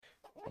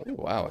Oh,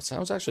 wow, it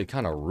sounds actually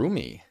kind of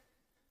roomy,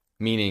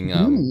 meaning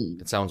Roomy.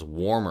 it sounds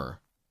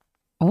warmer,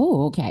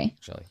 Oh, okay.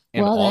 actually.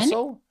 And Well then,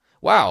 also,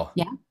 wow,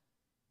 yeah.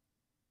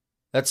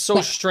 that's so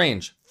What?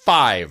 strange.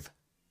 Five,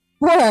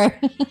 4,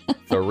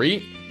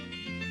 three,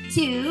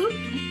 2,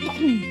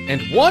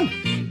 and one.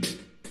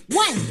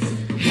 1.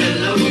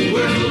 Hello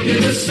world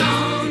is a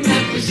song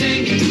that we're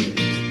singing.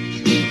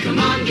 Come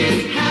on,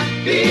 get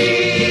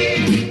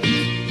happy.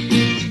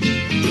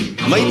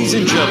 Ladies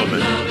and gentlemen,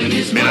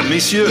 mesdames,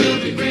 messieurs,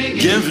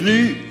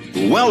 bienvenue,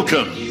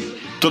 welcome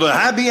to the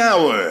happy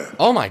hour.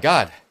 Oh my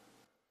God,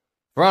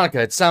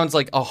 Veronica, it sounds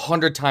like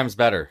 100 times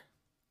better,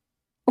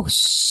 Oh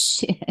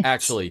shit.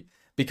 actually,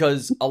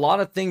 because a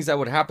lot of things that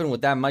would happen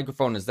with that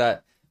microphone is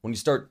that when you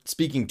start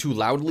speaking too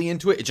loudly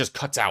into it, it just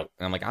cuts out.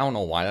 And I'm like, I don't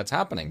know why that's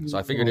happening. So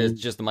I figured it's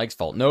just the mic's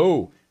fault.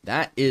 No,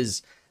 that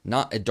is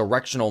not a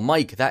directional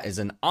mic. That is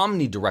an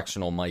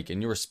omnidirectional mic. And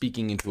you were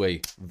speaking into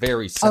a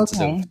very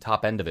sensitive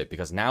top end of it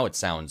because now it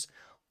sounds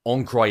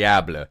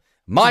incroyable.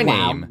 My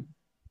Wow. name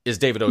is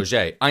David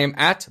Auger. I am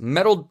at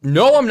Metal.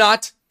 No, I'm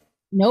not.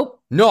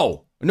 Nope.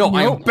 No,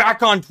 I am Nope.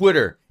 back on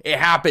Twitter. It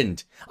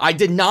happened. I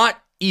did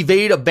not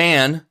evade a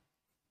ban.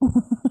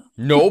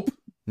 Nope.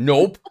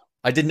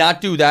 I did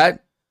not do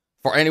that.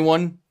 For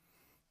anyone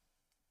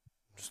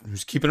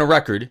who's keeping a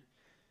record,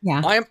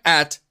 Yeah. I am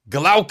at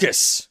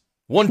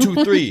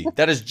Glaucus123.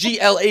 That is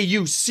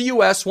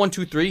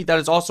GLAUCUS123. That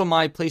is also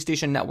my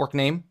PlayStation Network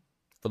name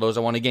for those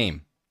that want a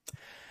game.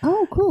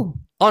 Oh, cool.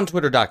 On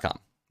Twitter.com.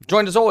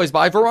 Joined as always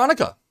by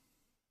Veronica.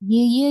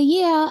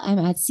 Yeah. I'm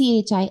at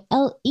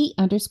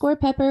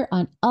CHILE_Pepper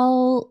on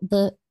all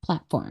the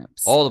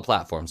platforms. All the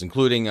platforms,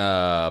 including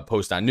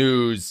Post on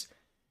News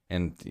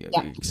and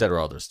et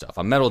cetera, other stuff.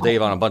 I'm Metal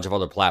Dave on a bunch of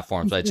other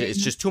platforms, but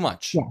it's just too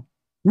much. Yeah.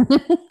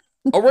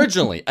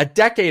 Originally, a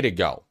decade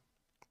ago,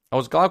 I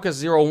was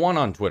Glaucus01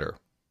 on Twitter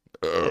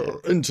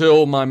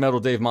until my Metal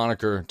Dave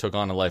moniker took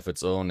on a life of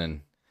its own,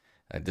 and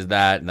I did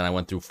that, and then I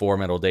went through 4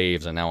 Metal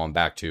Daves, and now I'm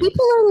back to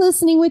People are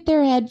listening with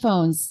their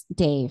headphones,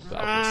 Dave.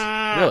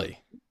 Glaucus. Really?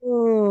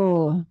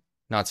 Oh,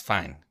 No, it's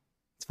fine.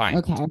 It's fine.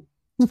 okay.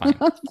 It's fine.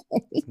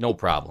 Okay. No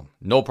problem.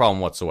 No problem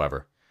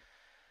whatsoever.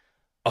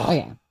 Oh,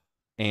 yeah.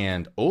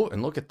 And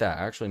look at that.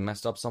 I actually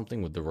messed up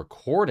something with the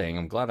recording.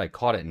 I'm glad I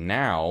caught it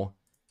now.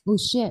 Oh,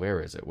 shit.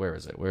 Where is it?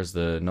 Where's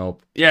the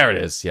nope? Yeah, it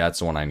is. Yeah, that's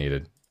the one I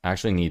needed. I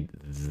actually need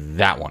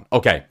that one.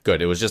 Okay,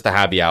 good. It was just a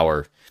happy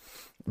hour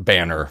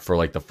banner for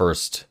like the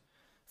first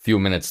few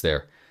minutes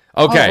there.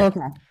 Okay. Oh, okay.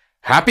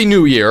 Happy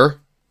New Year.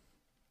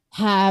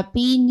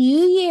 Happy New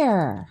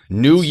Year.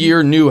 New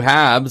Year, new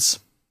Habs.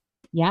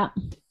 Yeah.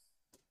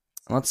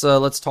 Let's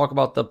talk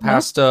about the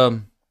past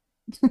no,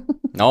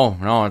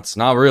 it's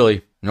not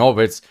really. Nope,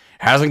 it's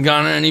hasn't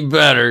gotten any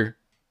better.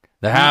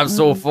 The Habs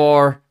so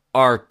far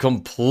are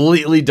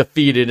completely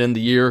defeated in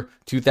the year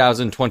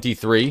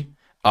 2023.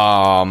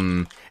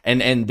 And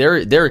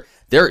they're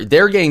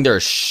getting their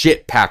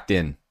shit packed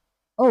in.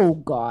 Oh,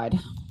 God.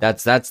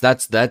 That's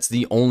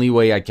the only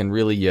way I can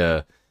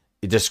really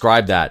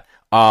describe that.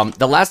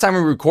 The last time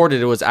we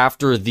recorded it was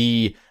after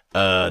the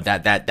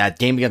that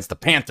game against the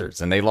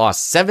Panthers, and they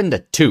lost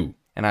 7-2.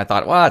 And I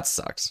thought, well, that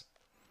sucks.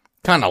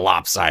 Kind of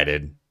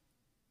lopsided.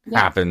 Yeah.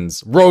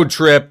 Happens. Road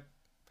trip,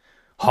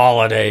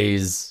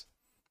 holidays,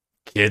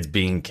 kids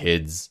being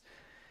kids.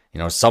 You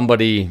know,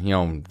 somebody,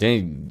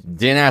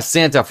 didn't ask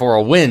Santa for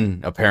a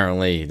win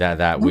apparently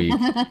that week.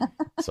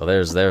 So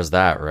there's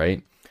that,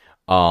 right?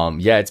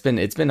 Yeah, it's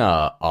been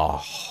a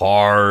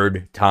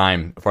hard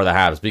time for the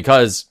Habs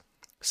because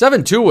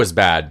 7-2 was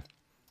bad.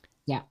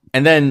 Yeah.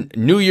 And then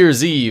New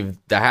Year's Eve,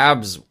 the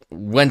Habs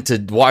went to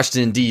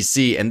Washington,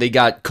 D.C., and they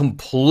got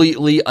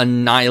completely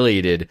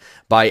annihilated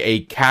by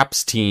a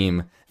Caps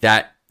team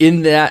that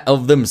in that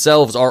of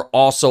themselves are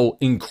also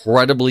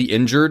incredibly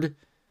injured.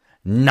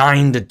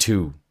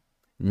 9-2.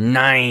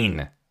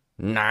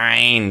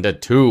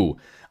 9-2.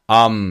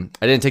 I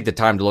didn't take the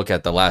time to look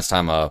at the last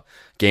time a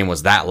game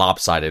was that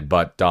lopsided,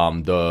 but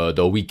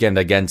the weekend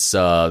against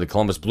the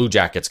Columbus Blue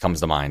Jackets comes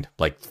to mind,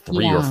 like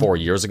 3 or 4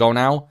 years ago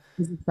now.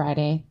 This is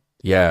Friday.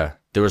 Yeah,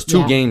 there was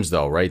 2 games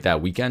though, right,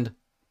 that weekend?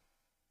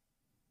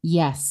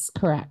 Yes,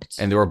 correct.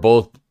 And they were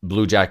both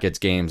Blue Jackets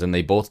games, and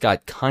they both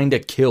got kind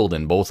of killed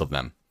in both of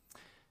them.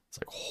 It's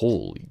like,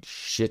 holy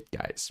shit,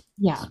 guys.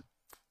 Yeah.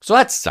 So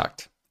that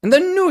sucked. And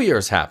then New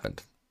Year's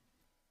happened.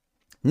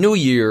 New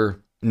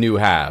Year, new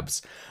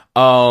Habs.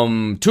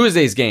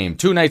 Tuesday's game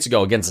 2 nights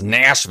ago against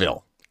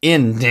Nashville.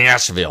 In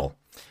Nashville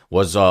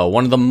was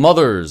one of the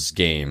Mothers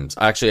games.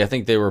 Actually, I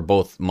think they were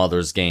both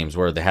Mothers games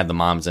where they had the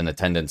moms in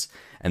attendance.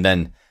 And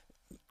then,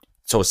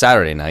 so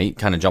Saturday night,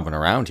 kind of jumping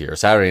around here.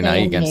 Saturday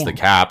night against the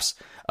Caps.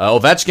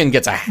 Ovechkin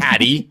gets a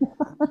hattie.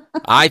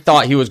 I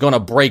thought he was going to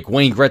break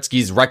Wayne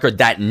Gretzky's record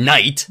that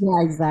night.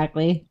 Yeah,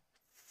 exactly.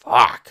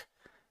 Fuck.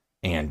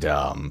 And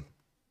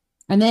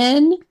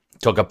then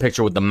took a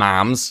picture with the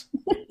moms.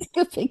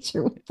 took a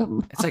picture with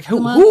them. It's like, The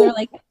who moms are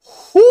like,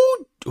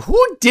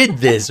 who did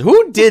this?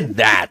 Who did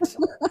that?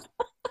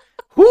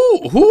 Who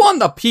on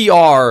the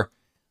PR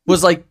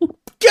was like,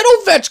 get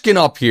Ovechkin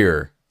up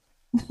here?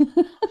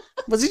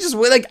 Was he just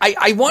like,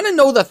 I want to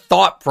know the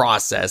thought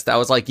process that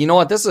was like, you know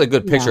what, this is a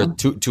good picture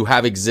Yeah. to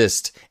have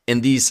exist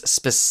in these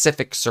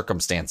specific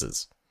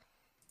circumstances.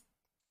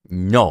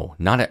 No,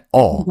 not at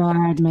all.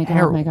 My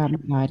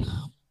God.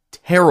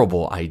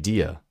 Terrible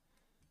idea.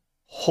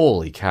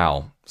 Holy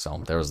cow.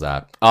 So there's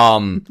that. I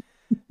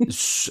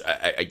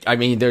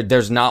mean,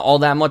 there's not all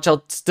that much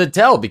else to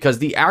tell because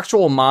the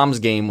actual mom's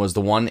game was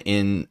the one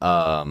in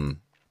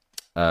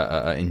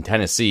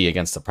Tennessee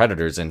against the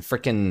Predators, and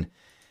fricker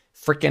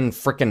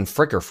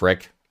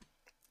frick.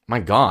 My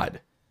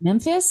God.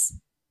 Memphis?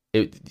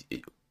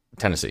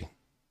 Tennessee.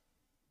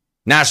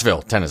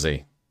 Nashville,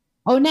 Tennessee.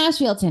 Oh,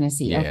 Nashville,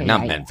 Tennessee. Yeah, Okay,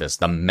 not yeah. Memphis.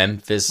 The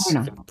Memphis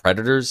I know.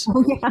 Predators.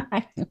 Oh,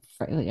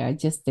 yeah. I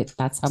just did.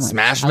 That's how much.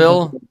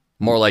 Smashville?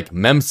 More like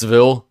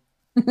Memphsville.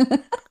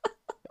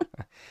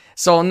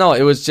 So, no,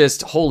 it was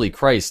just, holy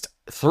Christ.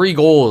 3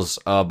 goals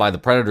by the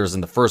Predators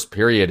in the first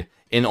period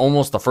in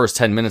almost the first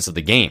 10 minutes of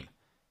the game.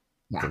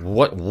 Yeah.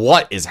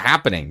 What is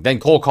happening? Then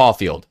Cole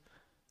Caulfield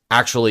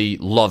actually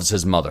loves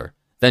his mother.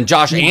 Then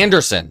Josh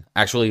Anderson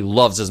actually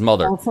loves his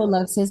mother. Also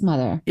loves his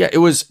mother. Yeah, it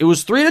was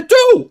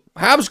 3-2.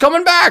 Habs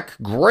coming back.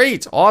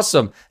 Great.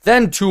 Awesome.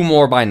 Then 2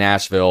 more by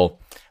Nashville.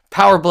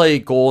 Power play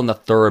goal in the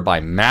third by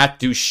Matt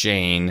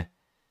Duchene.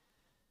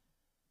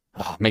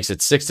 Makes it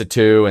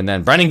 6-2. And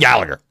then Brendan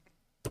Gallagher.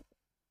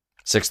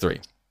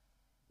 6-3.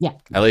 Yeah.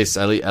 At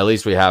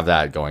least we have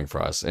that going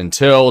for us.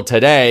 Until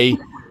today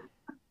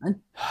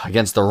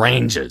against the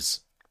Rangers.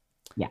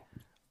 Yeah.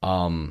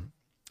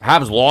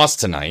 Habs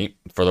lost tonight,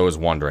 for those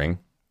wondering.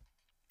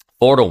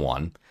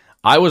 4-1.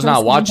 I was not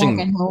First game watching.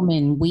 back at home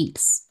in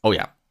weeks. Oh,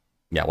 yeah.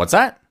 Yeah, what's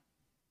that?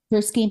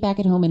 First game back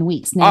at home in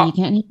weeks. Now Ah. you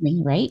can't hear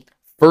me, right?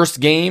 First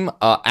game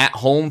at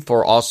home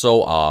for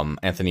also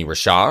Anthony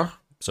Richard.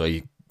 So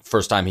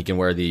first time he can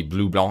wear the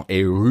bleu, blanc,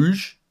 et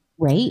rouge.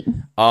 Right.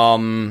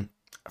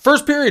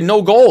 First period,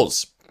 no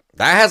goals.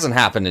 That hasn't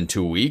happened in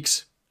 2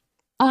 weeks.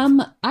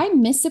 I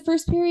missed the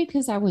first period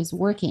because I was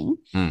working.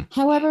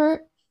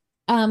 However,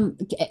 and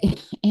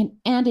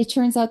it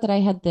turns out that I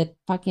had the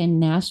fucking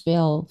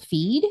Nashville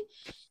feed.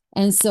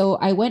 And so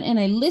I went and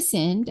I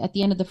listened at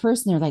the end of the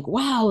first, and they're like,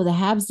 wow, the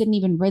Habs didn't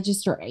even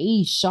register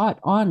a shot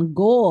on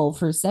goal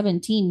for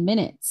 17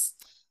 minutes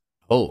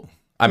Oh,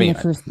 I in mean, the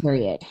first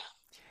period.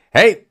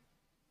 hey,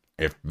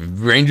 if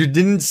Ranger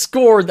didn't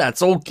score,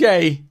 that's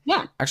okay.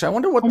 Yeah. Actually, I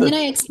wonder what And the... then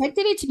I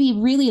expected it to be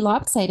really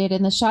lopsided,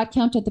 and the shot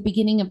count at the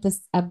beginning of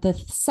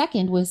the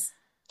second was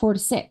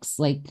 4-6.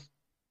 Like,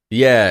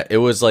 Yeah, it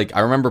was like, I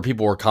remember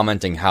people were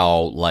commenting how,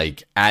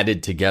 like,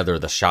 added together,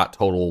 the shot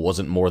total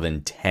wasn't more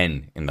than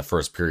 10 in the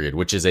first period,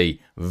 which is a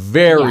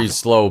very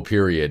slow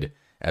period,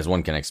 as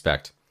one can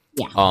expect.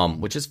 yeah.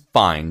 Which is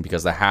fine,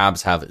 because the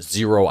Habs have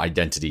zero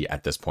identity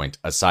at this point,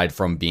 aside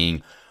from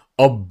being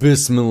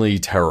abysmally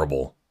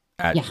terrible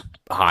at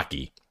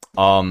hockey.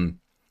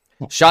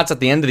 Shots at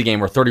the end of the game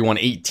were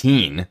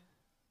 31-18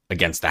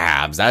 against the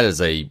Habs. That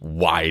is a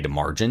wide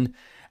margin.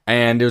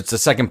 And it was the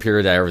second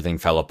period that everything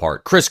fell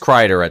apart. Chris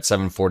Kreider at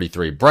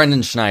 7:43,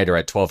 Brendan Schneider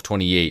at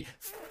 12:28,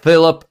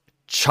 Philip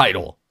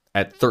Chytil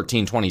at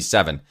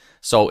 13:27.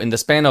 So in the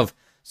span of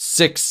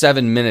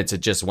 6-7 minutes, it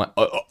just went,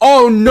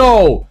 oh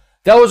no!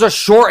 That was a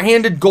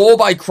shorthanded goal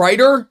by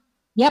Kreider?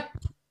 Yep.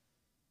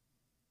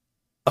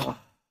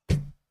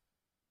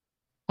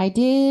 I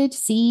did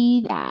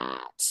see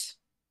that.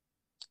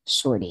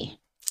 Shorty.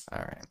 All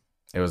right.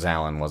 It was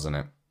Allen, wasn't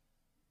it?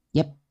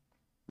 Yep.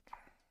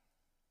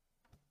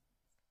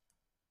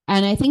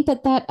 And I think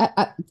that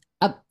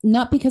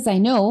not because I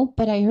know,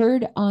 but I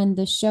heard on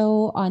the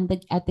show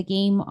at the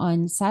game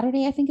on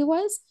Saturday, I think it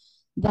was,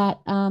 that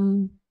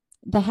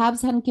the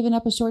Habs hadn't given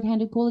up a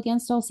shorthanded goal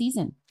against all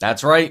season.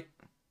 That's right.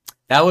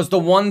 That was the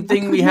one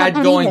thing we could not had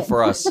believe going it.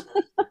 for us.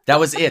 That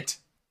was it.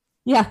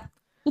 Yeah.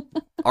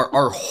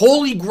 Our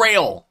holy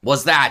grail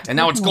was that, and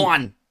now it's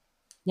gone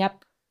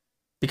Yep.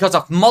 because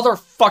of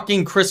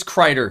motherfucking Chris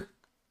Kreider.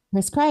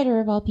 Chris Kreider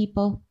of all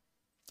people.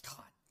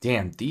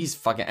 Damn, these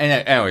fucking...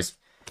 Anyways,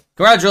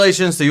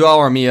 congratulations to Yoel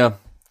Armia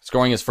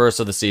scoring his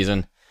first of the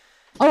season.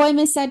 Oh, I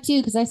missed that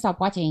too because I stopped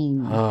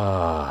watching.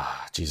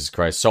 Jesus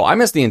Christ. So I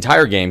missed the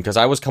entire game because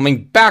I was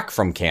coming back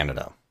from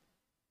Canada.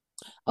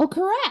 Oh,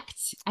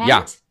 correct. And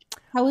Yeah.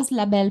 how was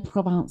La Belle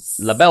Provence?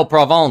 La Belle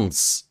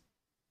Provence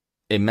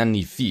est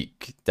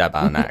magnifique,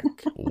 tabarnak.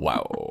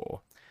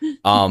 Wow.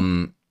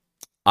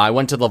 I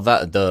went to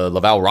the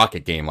Laval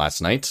Rocket game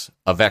last night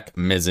avec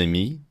mes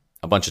amis,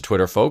 a bunch of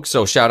Twitter folks.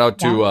 So shout out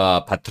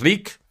to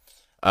Patrick,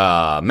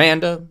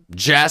 Amanda,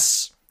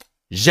 Jess,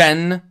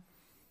 Jen,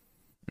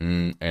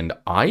 and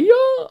Aya,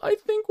 I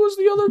think was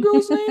the other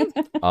girl's name.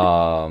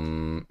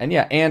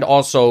 And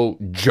also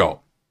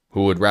Joe,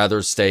 who would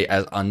rather stay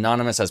as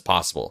anonymous as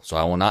possible. So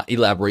I will not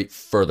elaborate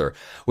further.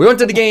 We went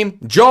to the game.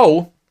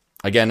 Joe,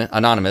 again,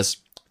 anonymous,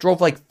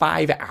 drove like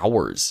 5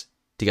 hours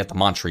to get to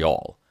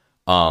Montreal.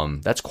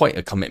 That's quite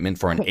a commitment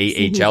for an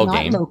Okay, so AHL he's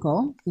not game.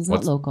 local. He's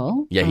What's- not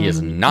local. Yeah, he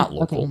is not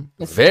local. Okay.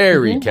 Just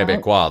Very figuring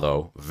out. Quebecois,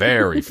 though.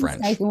 Very This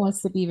French. guy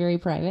wants to be very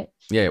private.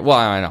 Yeah, well,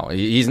 I know.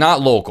 He's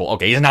not local.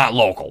 Okay, he's not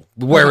local.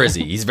 Where is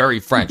he? He's very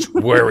French.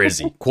 Where is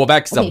he?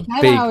 Quebec's Okay, a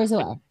 5 big... hours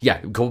away.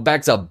 Yeah,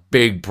 Quebec's a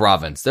big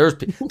province. There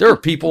are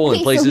people Okay, in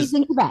so places... he's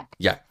in Quebec.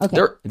 Yeah, Okay.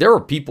 there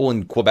are people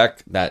in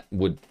Quebec that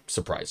would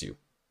surprise you.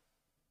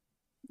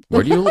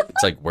 Where do you...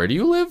 It's like, where do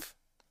you live?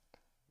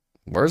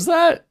 Where's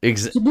that?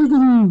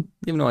 You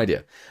have no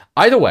idea.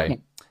 Either way,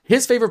 Okay.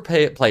 his favorite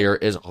player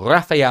is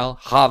Rafael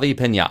Javi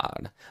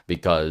Pinard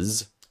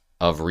because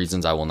of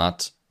reasons I will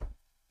not,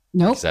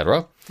 Nope.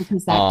 etc.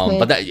 Because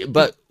that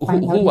But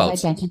find out who his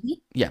else?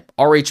 identity. Yeah,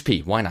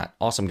 RHP. Why not?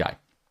 Awesome guy.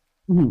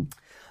 Mhm.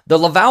 The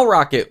Laval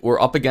Rocket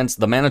were up against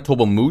the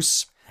Manitoba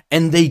Moose,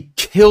 and they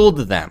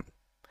killed them,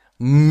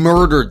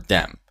 murdered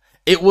them.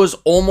 It was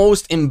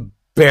almost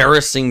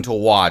embarrassing to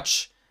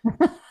watch.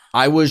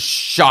 I was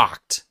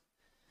shocked.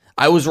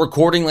 I was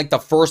recording like the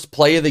first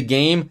play of the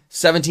game,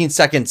 17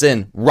 seconds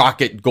in,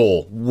 Rocket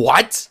goal.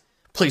 What?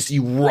 Place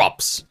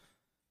erupts.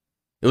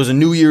 It was a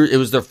new year. It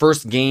was their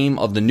first game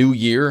of the new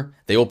year.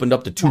 They opened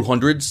up the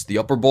 200s, the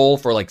upper bowl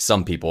for like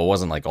some people. It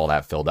wasn't like all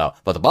that filled out,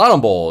 but the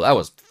bottom bowl, that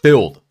was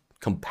filled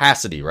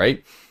capacity,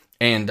 right?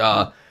 And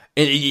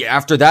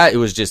after that, it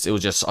was just a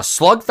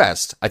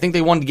slugfest. I think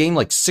they won the game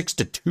like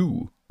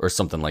 6-2 or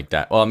something like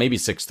that. Well, maybe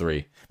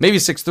 6-3, maybe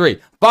 6-3.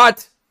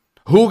 But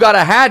who got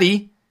a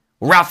hattie?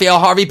 Rafael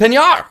Harvey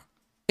Pinard.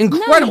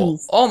 Incredible.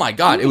 Nice. Oh my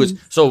God. It was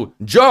so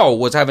Joe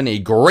was having a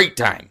great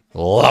time.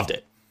 Loved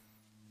it.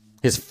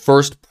 His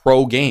first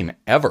pro game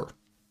ever.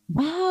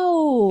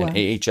 Wow. An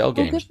AHL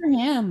game. Oh, good for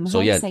him. So,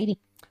 How yeah. exciting.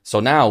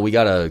 So now we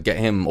got to get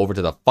him over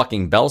to the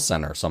fucking Bell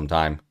Center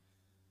sometime.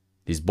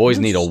 These boys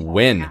need a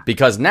win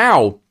because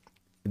now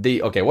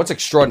what's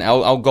extraordinary?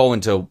 I'll go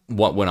into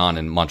what went on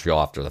in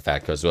Montreal after the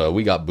fact because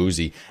we got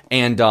boozy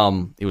and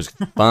it was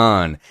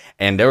fun.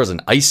 And there was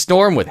an ice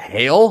storm with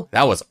hail.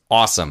 That was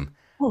awesome.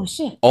 Oh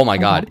shit. Oh my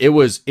God. It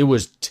was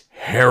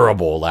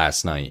terrible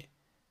last night.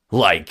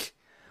 Like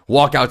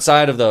walk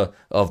outside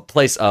of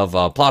Place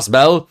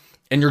Belle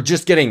and you're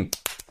just getting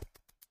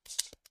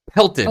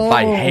pelted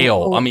by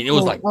hail. I mean, it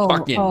was like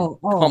fucking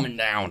coming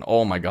down.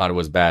 Oh my God. It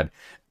was bad.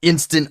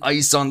 Instant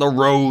ice on the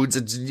roads.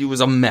 It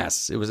was a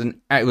mess. It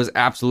was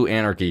absolute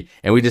anarchy.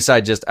 And we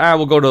decided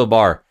we'll go to the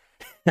bar.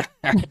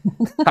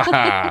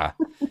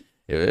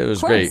 It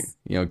was great.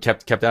 You know,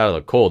 kept out of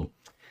the cold.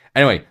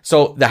 Anyway,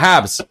 so the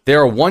Habs,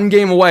 they're 1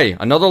 game away.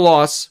 Another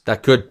loss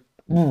that could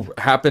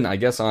happen, I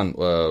guess, on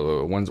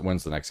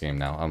when's the next game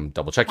now? I'm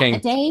double checking.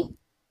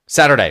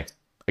 Saturday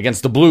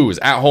against the Blues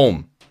at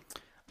home.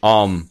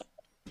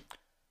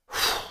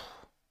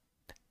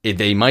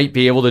 They might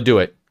be able to do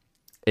it.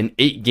 An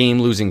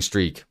 8-game losing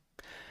streak.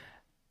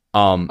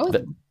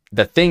 The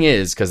thing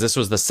is, because this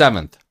was the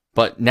 7th,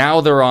 but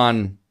now they're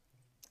on.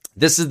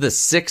 This is the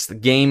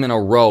 6th game in a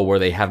row where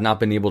they have not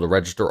been able to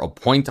register a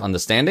point on the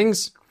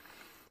standings.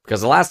 Because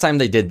the last time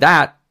they did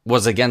that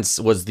was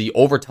the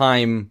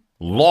overtime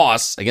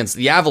loss against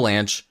the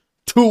Avalanche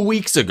 2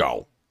 weeks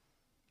ago.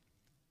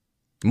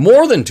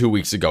 More than 2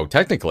 weeks ago,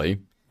 technically.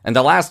 And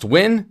the last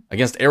win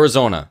against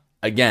Arizona,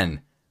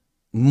 again,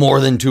 more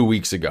than 2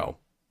 weeks ago.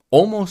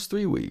 Almost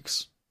 3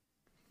 weeks.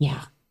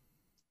 Yeah.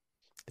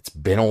 It's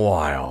been a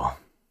while.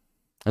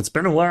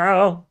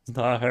 Wow,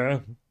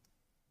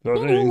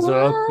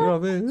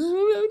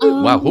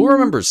 who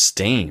remembers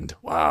Stained?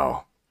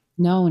 Wow.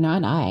 No,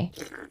 not I.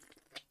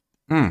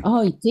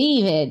 Oh,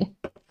 David,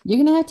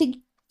 you're gonna have to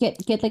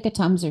get like a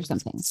Tums or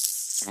something.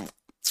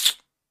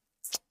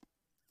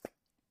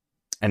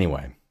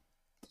 Anyway.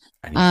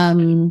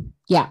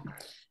 Yeah.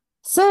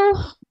 So,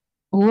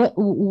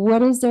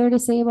 what is there to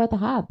say about the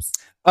Habs?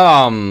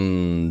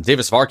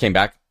 David Savard came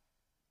back.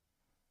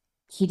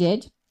 He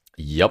did.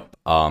 Yep.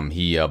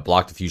 He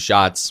blocked a few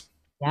shots.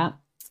 Yeah.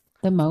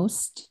 The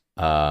most.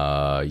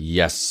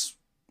 Yes.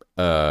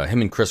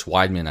 Him and Chris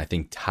Weidman, I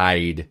think,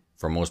 tied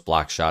for most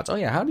block shots. Oh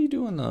yeah, how do you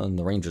do in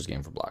the Rangers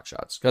game for block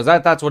shots? Because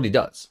that's what he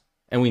does,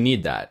 and we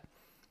need that.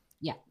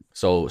 Yeah.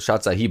 So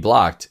shots that he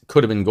blocked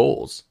could have been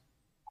goals.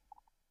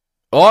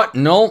 Oh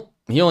no,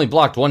 he only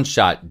blocked 1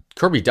 shot.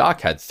 Kirby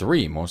Dach had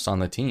 3, most on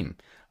the team.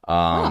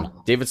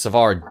 David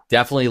Savard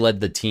definitely led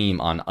the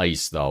team on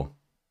ice though,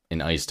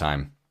 in ice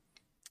time.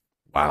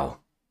 Wow.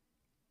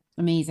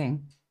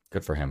 Amazing.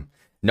 Good for him.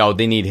 No,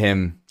 they need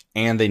him,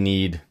 and they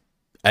need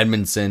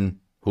Edmondson,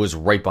 who is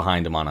right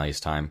behind him on ice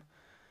time.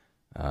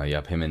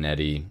 Yep, him and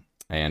Eddie.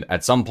 And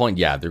at some point,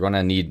 they're going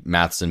to need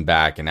Matheson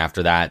back, and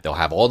after that, they'll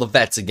have all the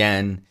vets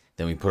again.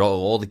 Then we put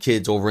all the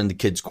kids over in the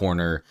kids'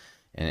 corner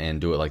and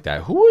do it like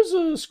that. Who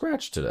was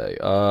scratched today?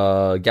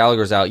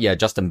 Gallagher's out. Yeah,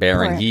 Justin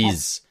Barron.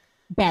 He's...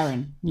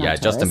 Barron.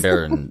 Justin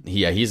Barron.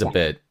 He's a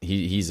bit...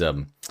 He's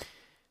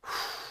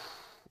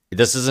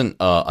this isn't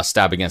a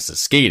stab against his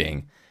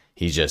skating.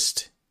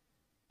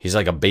 He's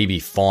like a baby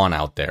fawn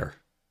out there.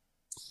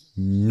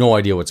 No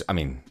idea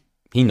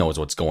he knows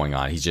what's going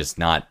on. He's just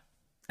not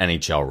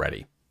NHL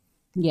ready.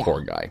 Yeah.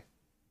 Poor guy.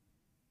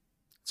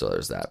 So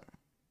there's that.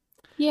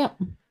 Yep.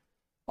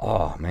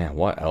 Oh man,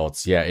 what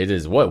else? Yeah, it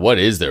is. What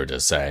is there to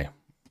say?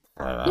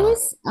 I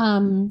was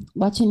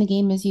watching the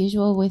game as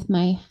usual with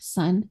my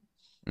son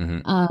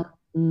Mhm.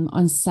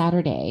 on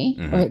Saturday,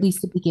 or Mhm. at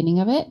least the beginning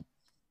of it.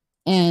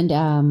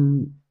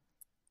 And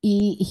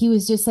he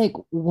was just like,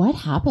 what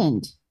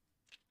happened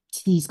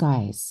to these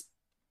guys?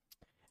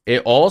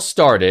 It all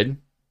started,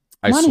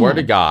 I swear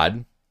to Monahan,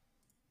 God,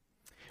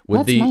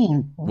 with that's my the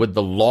answer. with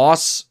the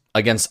loss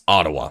against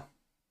Ottawa.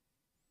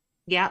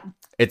 Yeah.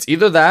 It's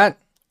either that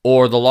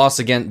or the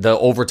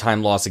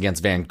overtime loss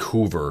against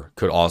Vancouver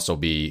could also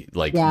be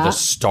like Yeah. the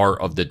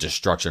start of the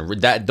destruction.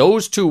 That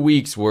those 2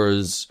 weeks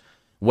was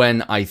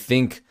when I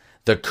think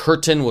the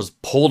curtain was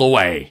pulled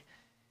away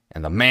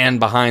and the man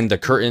behind the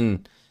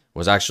curtain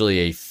was actually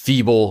a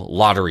feeble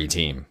lottery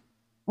team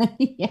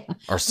Yeah. or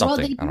Well,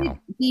 something. I don't know.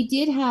 they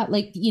did have,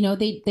 like,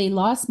 they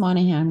lost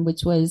Monahan,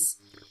 which was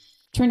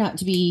turned out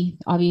to be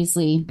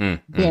obviously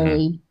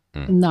very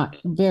not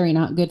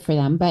good for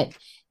them, but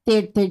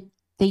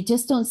they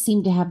just don't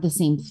seem to have the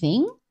same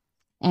thing.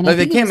 And I Like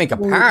they think it can't was make a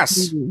really pass.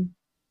 easy.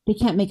 They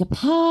can't make a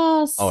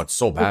pass. Oh, it's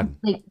so bad.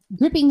 Like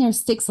gripping their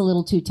sticks a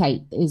little too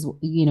tight is,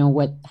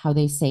 how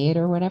they say it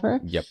or whatever.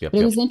 Yep. But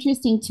it was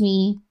interesting to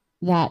me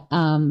that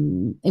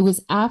it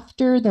was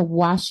after the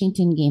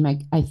Washington game,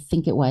 I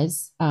think it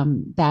was,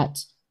 that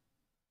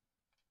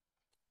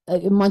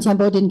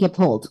Montembeault didn't get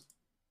pulled,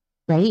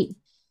 right?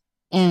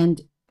 And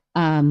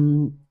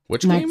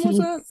Which game was Martinez-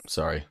 that?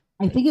 Sorry.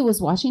 I think it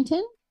was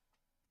Washington.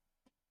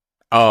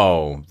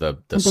 Oh, the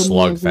The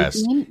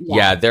slugfest. game?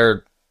 Yeah,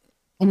 they're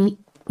And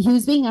he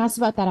was being asked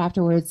about that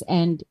afterwards,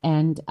 and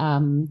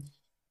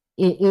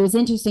it was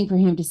interesting for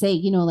him to say,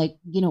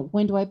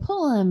 when do I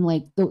pull him?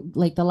 Like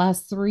the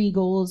last 3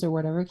 goals or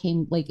whatever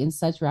came like in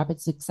such rapid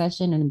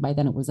succession, and by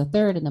then it was a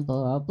third, and then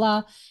blah blah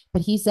blah.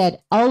 But he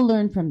said, "I'll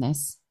learn from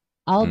this.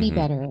 I'll be Mhm.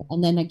 better."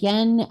 And then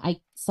again,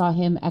 I saw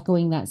him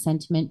echoing that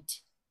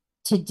sentiment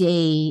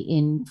today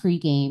in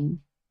pregame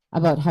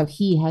about how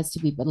he has to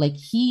be, but like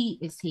he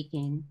is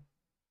taking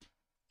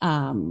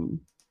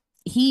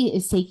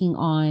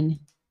on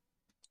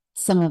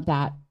some of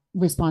that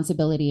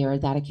responsibility or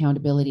that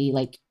accountability,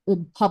 like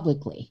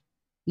publicly.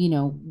 We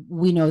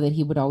know that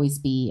he would always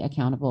be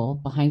accountable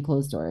behind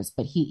closed doors,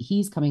 but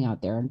he's coming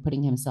out there and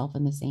putting himself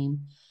in the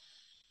same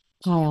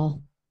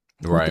pile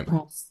with right. the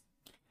press.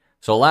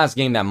 So the last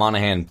game that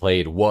Monahan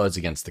played was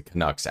against the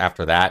Canucks.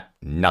 After that,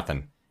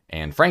 nothing.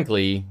 And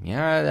frankly,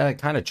 yeah, that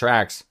kind of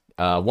tracks.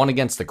 One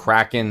against the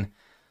Kraken,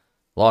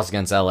 lost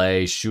against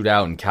LA,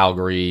 shootout in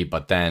Calgary,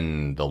 but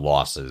then the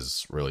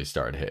losses really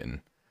started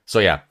hitting. So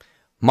yeah,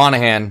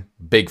 Monahan,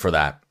 big for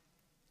that.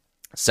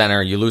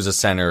 Center, you lose a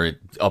center, it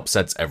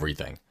upsets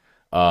everything.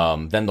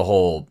 Then the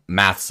whole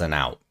Matheson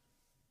out,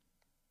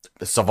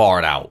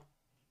 Savard out.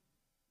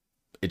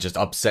 It just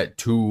upset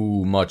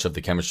too much of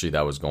the chemistry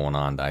that was going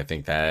on. I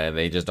think that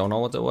they just don't know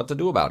what to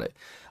do about it.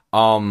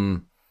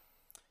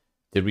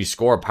 Did we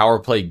score a power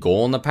play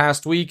goal in the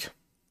past week?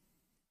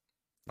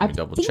 Let me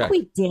double think check.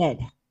 we did.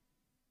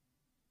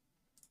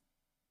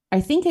 I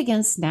think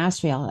against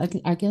Nashville,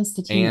 against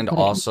the team, And that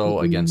also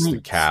I against the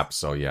might. Caps.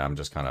 So yeah, I'm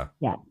just kind of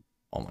Yeah,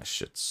 all my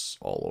shit's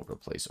all over the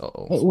place. it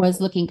Uh-oh. was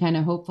looking kind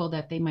of hopeful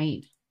that they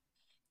might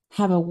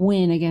have a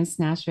win against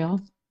Nashville.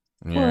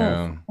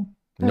 Yeah.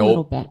 For a little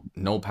No, bit.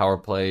 no power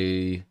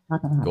play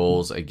Not gonna happen.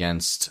 goals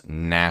against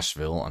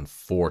Nashville,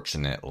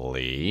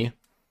 unfortunately.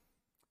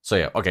 So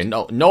yeah, okay,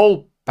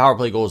 no power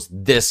play goals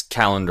this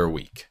calendar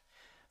week.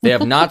 They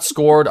have not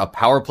scored a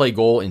power play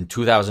goal in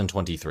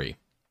 2023.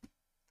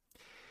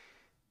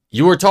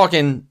 You were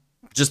talking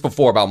just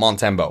before about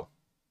Montembeault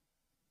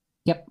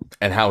Yep.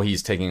 and how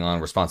he's taking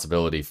on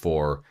responsibility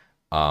for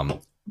No,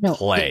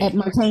 play. at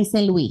Martin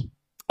St. Louis.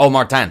 Oh,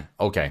 Martin.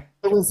 Okay.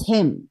 It was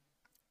him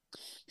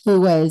who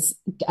was,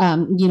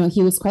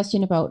 he was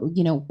questioned about,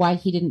 why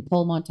he didn't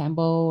pull Montembeault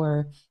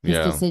or his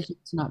Yeah. decision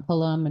to not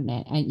pull him, and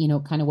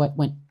kind of what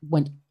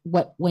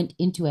went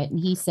into it. And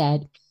he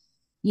said,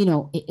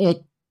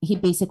 he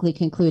basically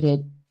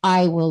concluded,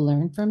 I will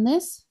learn from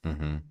this.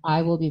 Mm-hmm.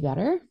 I will be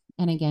better.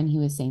 And again, he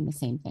was saying the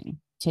same thing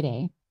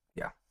today.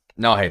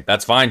 No, hey,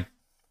 that's fine.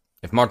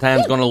 If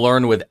Martin's going to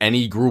learn with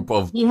any group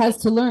of He has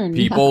to learn.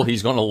 people,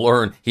 he's going to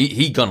learn.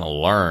 He going to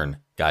learn.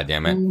 God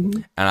damn it.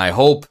 Mhm. And I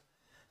hope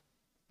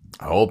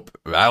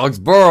Alex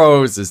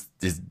Burrows is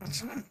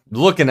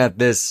looking at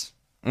this.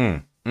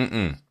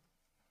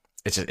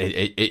 It's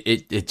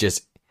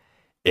just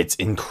it's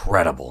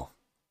incredible,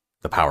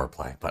 the power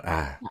play. But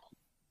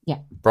Yeah.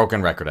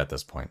 broken record at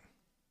this point.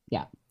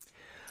 Yeah.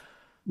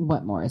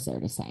 What more is there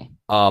to say?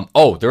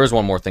 There is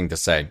one more thing to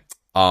say.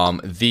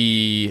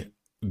 The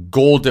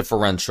goal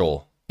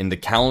differential in the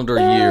calendar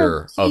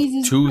year of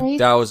Jesus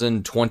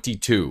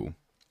 2022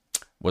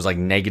 was like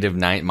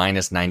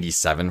minus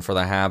 97 for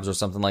the Habs or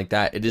something like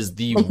that. It is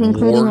the Like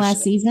including worst.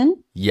 last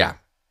season? Yeah.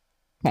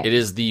 Okay. It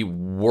is the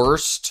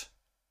worst.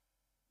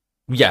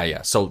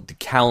 Yeah. So the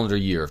calendar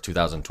year of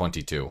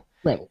 2022.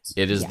 Right.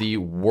 It is Yeah. the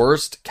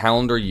worst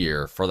calendar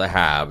year for the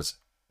Habs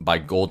by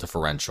goal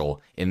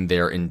differential in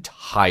their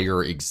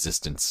entire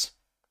existence.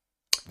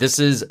 This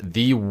is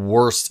the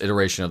worst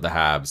iteration of the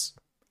Habs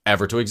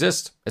ever to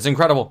exist. It's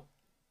incredible.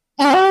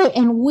 Oh,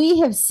 and we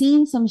have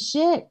seen some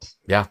shit.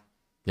 Yeah.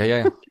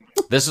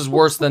 This is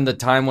worse than the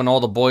time when all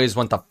the boys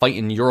went to fight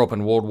in Europe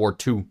in World War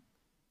II.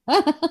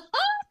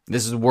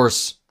 This is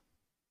worse.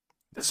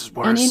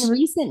 And in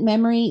recent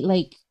memory,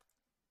 like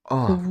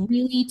the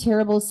really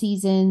terrible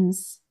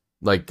seasons,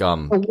 like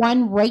the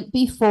one right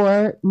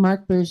before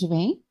Marc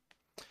Bergevin,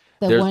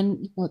 the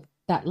one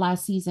that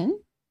last season.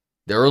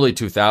 The early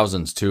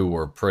 2000s too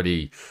were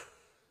pretty.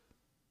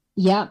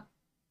 Yeah,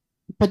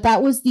 but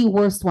that was the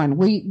worst one.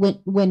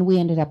 When we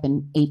ended up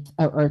in 8th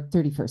or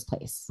 31st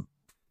place,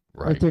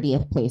 right, or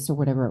 30th place, or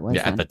whatever it was.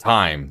 Yeah, then. At the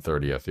time,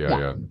 30th.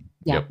 Yeah.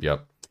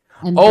 Yep.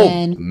 And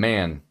then,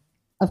 man.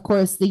 Of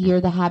course, the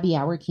year the Happy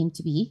Hour came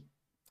to be.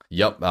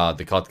 Yep,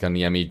 the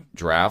Kotkaniemi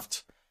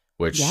draft,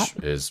 which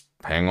is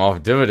paying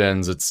off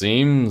dividends, it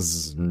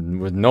seems,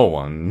 with no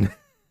one.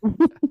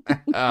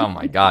 Oh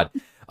my God.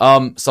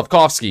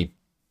 Slavkovsky.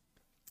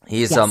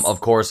 He's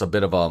of course a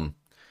bit of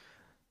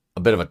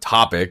a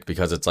topic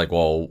because it's like,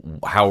 well,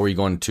 how are we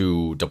going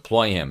to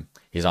deploy him?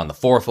 He's on the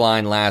 4th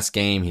line last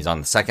game. He's on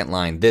the 2nd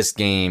line this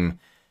game.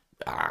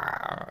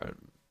 I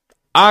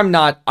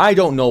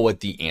don't know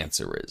what the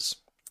answer is.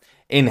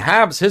 In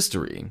Habs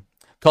history,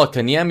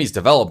 Kotkaniemi's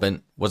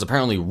development was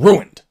apparently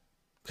ruined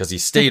because he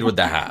stayed with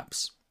the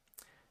Habs.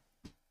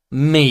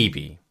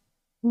 Maybe.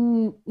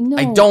 No,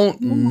 I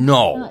don't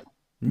know. No.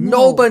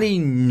 Nobody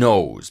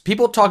knows.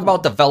 People talk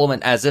about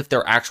development as if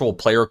they're actual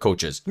player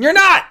coaches. You're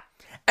not!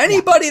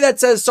 Anybody that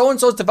says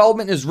so-and-so's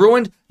development is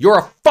ruined, you're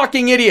a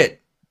fucking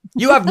idiot.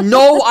 You have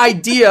no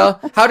idea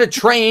how to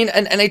train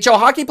an NHL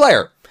hockey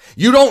player.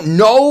 You don't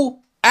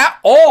know at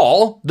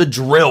all the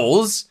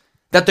drills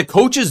that the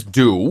coaches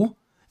do.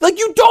 Like,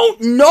 you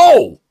don't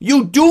know.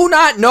 You do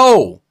not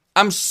know.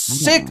 I'm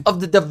sick of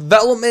the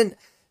development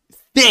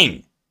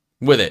thing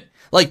with it.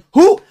 Like,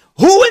 who in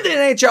the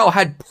NHL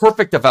had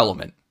perfect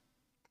development?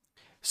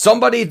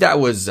 Somebody that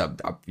was,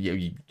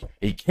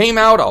 he came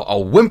out a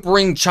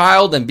whimpering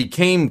child and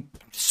became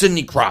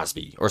Sidney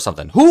Crosby or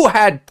something. Who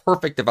had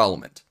perfect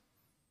development?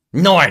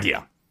 No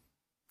idea.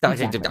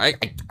 Exactly. I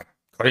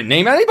couldn't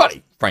name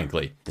anybody,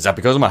 frankly. Is that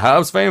because I'm a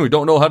Habs fan? We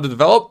don't know how to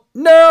develop?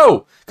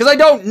 No, because I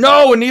don't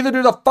know, and neither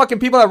do the fucking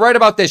people that write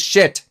about this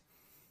shit.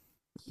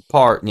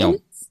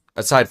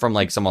 Aside from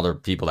like some other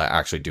people that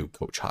actually do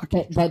coach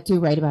hockey. That do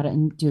write about it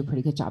and do a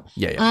pretty good job.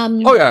 Yeah.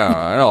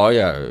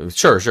 Yeah.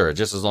 Sure.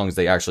 Just as long as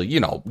they actually,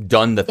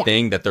 done the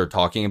thing that they're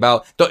talking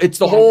about. It's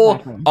the whole,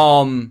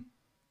 exactly.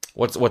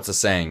 What's the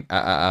saying?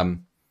 Bird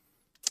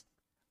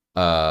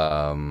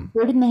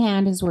in the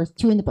hand is worth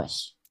 2 in the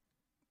bush.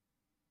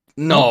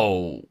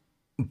 No.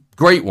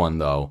 Great one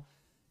though.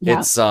 Yeah.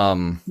 It's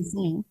oh,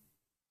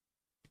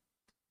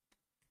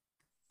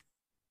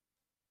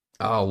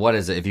 what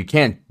is it? If you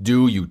can't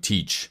do, you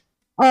teach.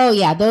 Oh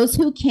yeah, those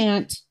who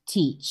can't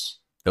teach.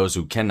 Those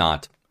who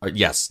cannot.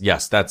 Yes.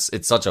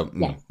 It's such a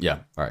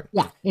yeah. All right.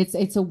 Yeah,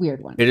 it's a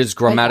weird one. It is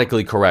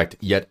grammatically correct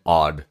yet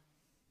odd.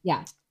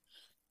 Yeah.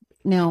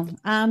 No.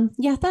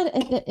 Yeah.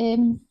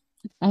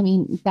 I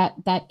mean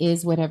that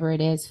is whatever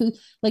it is.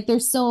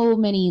 There's so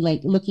many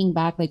looking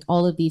back,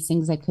 all of these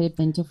things that could have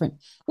been different.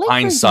 Like,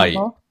 hindsight.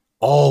 Example,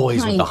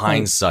 always with the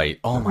hindsight.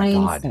 Oh my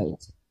God.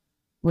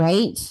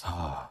 Right.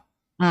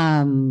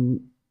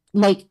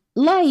 Like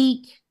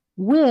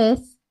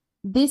with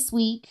this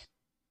week.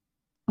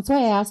 That's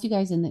why I asked you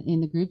guys in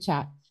the group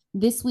chat.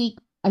 This week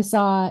I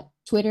saw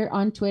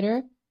on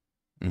Twitter,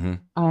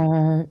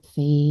 our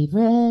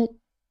favorite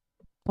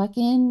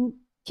fucking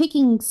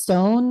kicking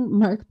stone,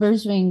 Marc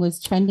Bergevin,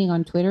 was trending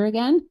on Twitter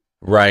again.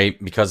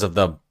 Right, because of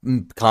the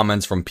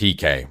comments from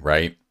PK,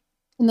 right?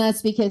 And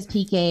that's because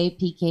PK,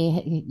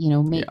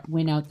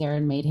 went out there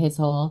and made his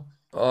whole,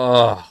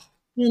 appeal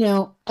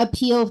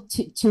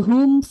to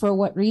whom, for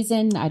what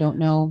reason, I don't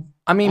know.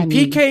 I mean,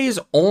 PK is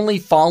only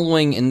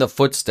following in the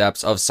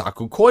footsteps of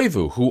Saku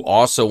Koivu, who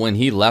also, when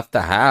he left the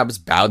Habs,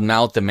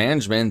 badmouthed the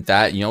management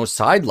that,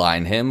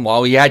 sidelined him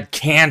while he had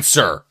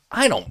cancer.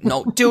 I don't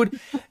know, dude.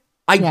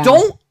 I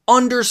don't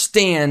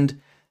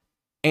understand,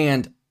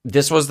 and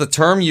this was the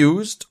term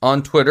used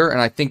on Twitter,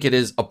 and I think it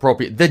is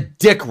appropriate, the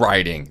dick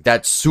riding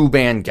that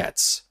Subban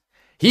gets.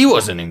 He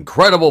was an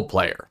incredible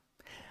player.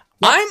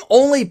 I'm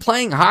only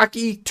playing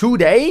hockey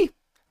today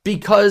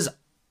because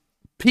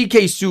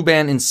PK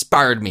Subban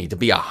inspired me to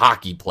be a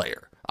hockey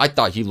player. I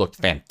thought he looked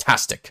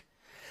fantastic.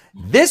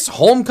 This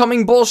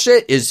homecoming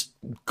bullshit it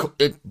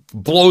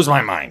blows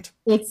my mind.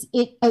 It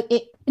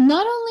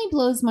not only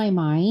blows my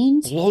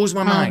mind. Blows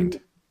my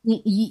mind.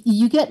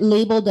 You get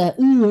labeled a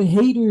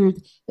hater.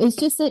 It's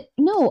just that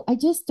no, I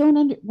just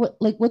don't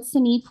what's the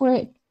need for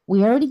it?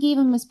 We already gave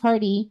him his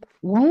party.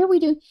 Why are we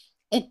doing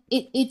it?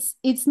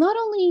 It's not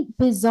only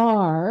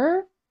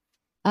bizarre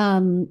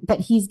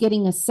that he's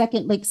getting a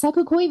second, like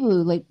Saku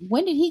Koivu.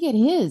 When did he get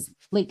his?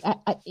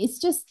 It's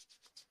just.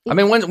 I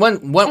mean, when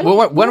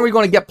are we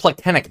going to get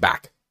Plekanec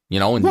back?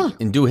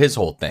 And do his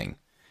whole thing?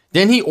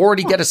 Didn't he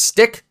already get a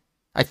stick?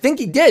 I think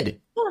he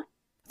did. Yeah.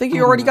 I think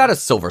he already got a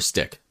silver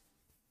stick.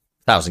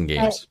 1,000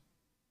 games.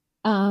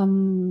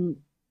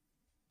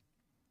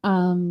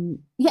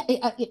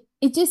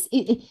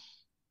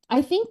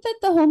 I think that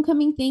the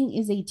homecoming thing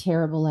is a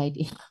terrible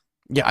idea.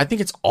 Yeah, I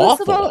think it's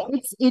First of awful. all,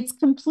 it's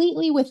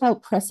completely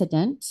without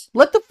precedent.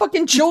 Let the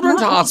fucking children's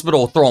not-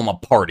 hospital throw him a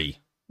party.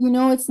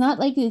 It's not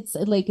like it's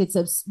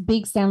a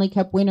big Stanley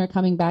Cup winner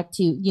coming back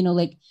to,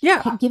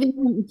 Yeah.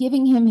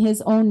 giving him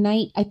his own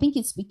night. I think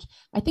it's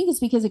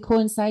because it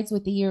coincides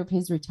with the year of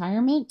his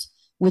retirement,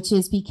 which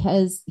is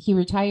because he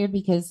retired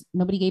because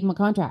nobody gave him a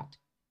contract,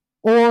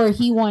 or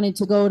he wanted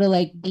to go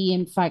to be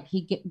in fact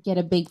he get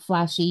a big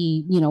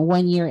flashy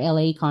 1 year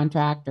LA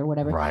contract or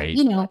whatever. Right.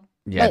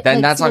 Yeah, But,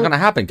 then that's not so- going to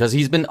happen because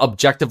he's been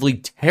objectively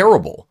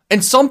terrible.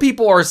 And some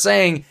people are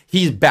saying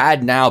he's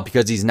bad now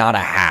because he's not a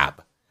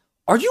Hab.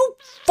 Are you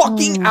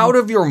fucking out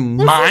of your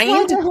This is mind?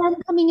 why the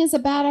homecoming is a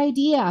bad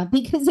idea,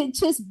 because it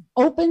just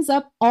opens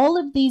up all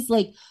of these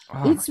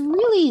it's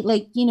really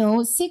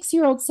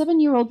 6-year-old,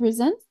 7-year-old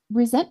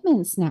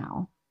resentments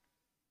now.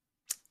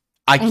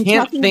 I And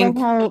can't talking think.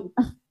 about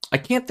how I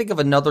can't think of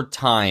another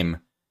time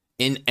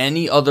in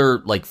any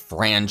other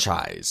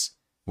franchise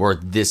where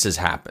this has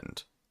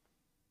happened.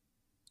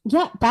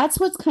 yeah, that's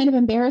what's kind of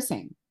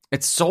embarrassing.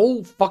 It's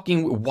so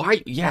fucking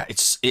why? Yeah,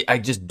 I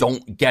just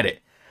don't get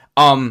it.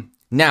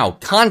 Now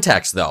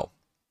context though,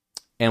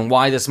 and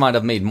why this might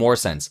have made more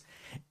sense.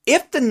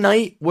 If the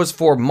night was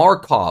for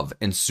Markov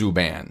and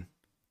Subban,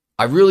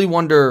 I really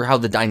wonder how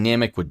the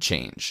dynamic would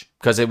change,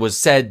 because it was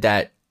said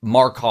that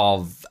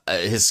Markov,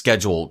 his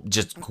schedule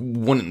just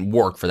wouldn't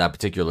work for that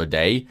particular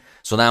day.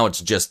 So now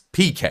it's just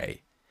PK,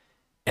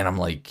 and I'm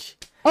like,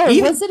 Oh,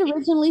 even- was it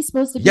originally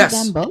supposed to be Yes.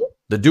 them both?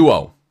 the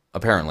duo,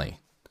 apparently,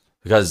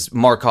 because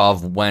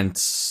Markov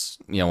went,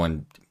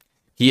 and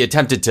he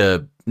attempted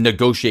to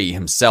negotiate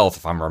himself,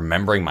 if I'm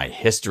remembering my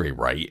history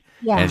right,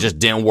 Yeah. and it just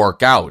didn't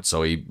work out,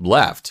 so he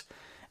left.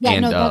 Yeah,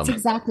 and, no, that's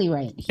exactly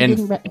right. He and-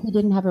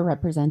 didn't have a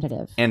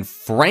representative. And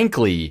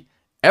frankly,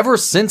 ever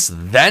since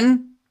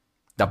then,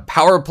 the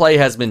power play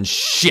has been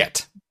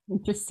shit.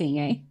 Interesting,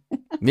 eh?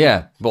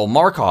 Yeah, well,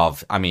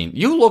 Markov, I mean,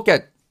 you look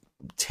at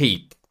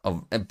tape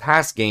of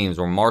past games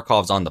where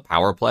Markov's on the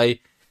power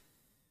play,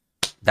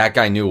 that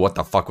guy knew what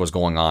the fuck was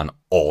going on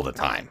all the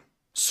time.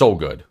 So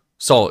good.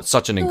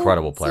 Such an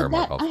incredible player,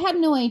 Markov. I had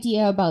no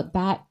idea about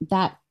that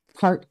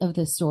part of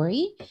the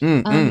story.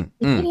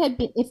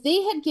 If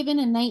they had given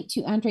a night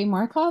to Andrei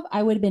Markov,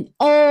 I would have been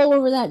all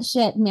over that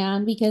shit,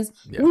 man, because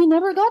Yeah. we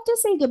never got to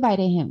say goodbye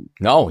to him.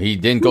 No, he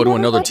didn't go to never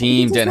another got- he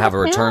team, just didn't have a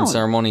left return town.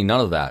 ceremony, none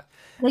of that.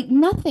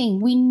 Nothing.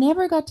 We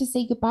never got to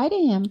say goodbye to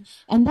him.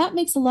 And that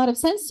makes a lot of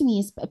sense to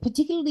me,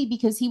 particularly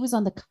because he was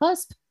on the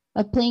cusp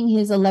of playing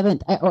his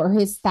 11th or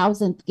his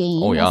 1,000th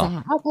game Oh, yeah. as a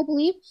Hab, I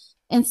believe.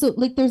 And so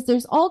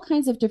there's all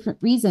kinds of different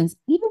reasons.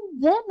 Even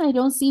then, I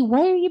don't see,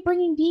 why are you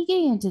bringing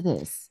PK into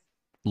this?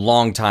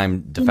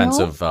 Long-time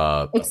defensive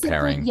Except for-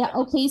 pairing. yeah,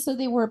 okay, so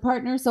they were a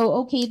partner. So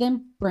okay,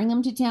 then bring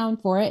them to town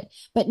for it.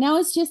 But now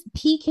it's just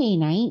PK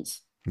night.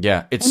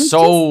 Yeah, it's And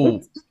so...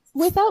 it's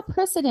without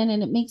precedent,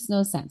 and it makes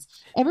no sense.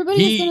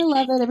 Everybody's gonna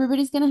love it.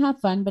 Everybody's gonna have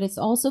fun, but it's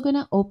also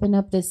gonna open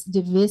up this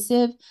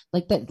divisive,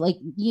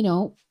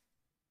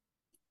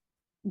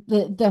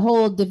 the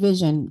whole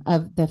division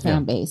of the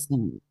fan base,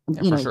 and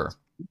Yeah, for sure.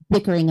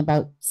 bickering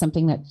about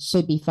something that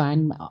should be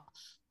fun.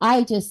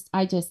 I just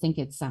think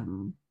it's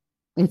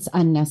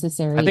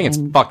unnecessary. I think it's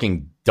and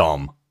fucking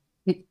dumb.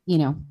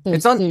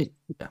 there's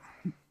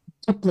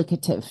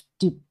duplicative,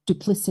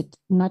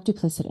 not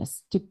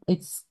duplicitous.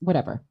 It's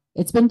whatever.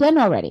 It's been done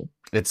already.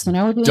 It's So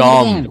now we're doing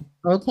dumb. it again.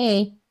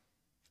 Okay.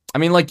 I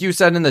mean, like you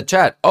said in the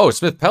chat,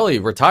 Smith Pelly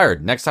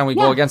retired. Next time we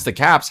go Yeah. against the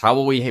Caps, how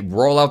will we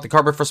roll out the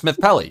carpet for Smith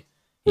Pelly?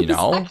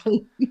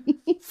 Exactly.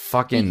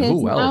 Fucking Because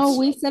who now else?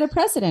 we set a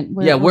precedent.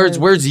 Yeah, where's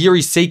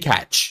Yuri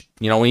Sekach?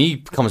 When he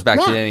comes back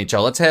to the Yeah.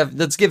 NHL,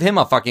 let's give him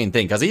a fucking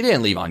thing, because he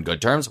didn't leave on good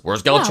terms.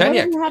 Where's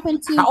Galchenyuk?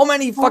 How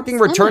many fucking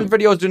return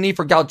videos do you need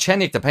for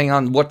Galchenyuk, depending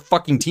on what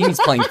fucking team he's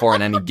playing for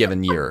in any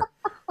given year?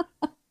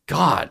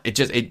 God, That's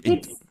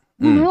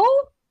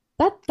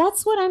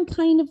what I'm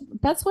kind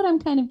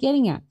of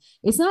getting at.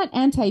 It's not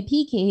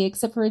anti-PK,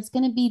 except for it's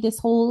going to be this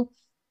whole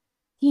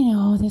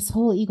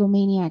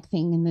egomaniac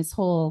thing and this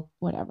whole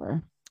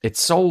whatever.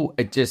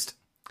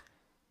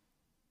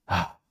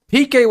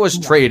 PK was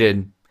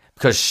traded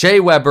because Shea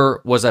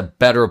Weber was a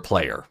better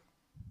player.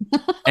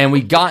 And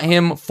we got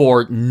him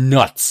for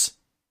nuts.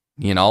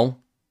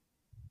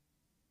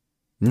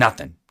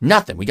 Nothing.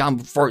 We got him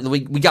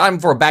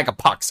for a bag of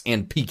pucks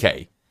and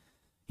PK.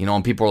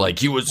 And people are like,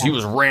 he was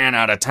ran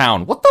out of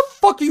town. What the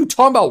fuck are you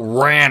talking about,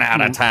 ran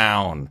out of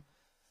town?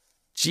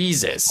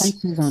 Jesus.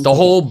 The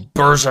whole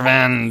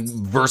Bergevin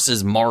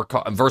versus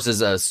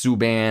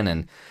Subban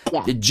and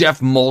Jeff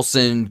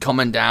Molson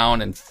coming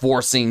down and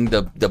forcing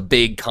the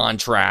big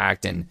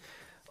contract, and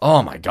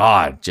oh my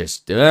God,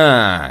 just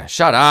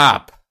shut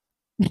up.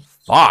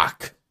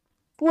 Fuck.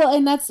 Well,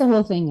 and that's the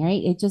whole thing,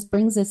 right? It just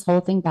brings this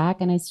whole thing back,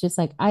 and it's just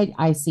like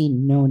I see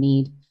no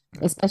need,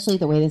 especially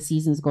the way the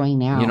season's going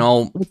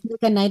now. It's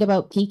like a night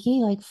about PK,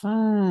 like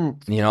fuck.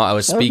 I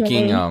was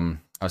speaking. Okay.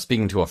 I was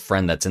speaking to a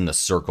friend that's in the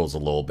circles a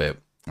little bit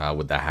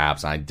with the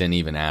Habs, and I didn't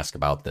even ask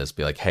about this.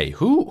 Be like, hey,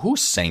 who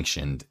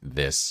sanctioned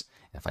this?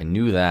 If I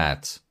knew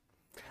that,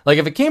 Like,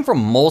 if it came from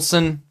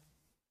Molson,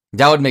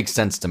 that would make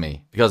sense to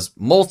me. Because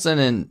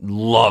Molson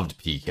loved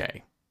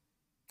PK.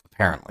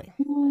 Apparently.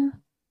 Yeah.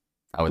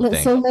 I would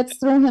think. So let's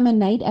throw him a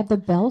night at the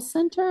Bell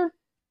Center.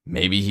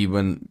 Maybe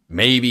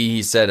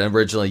he said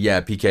originally,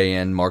 yeah, PK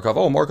and Markov.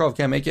 Oh, Markov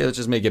can't make it. Let's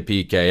just make it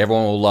PK.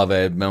 Everyone will love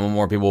it.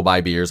 More people will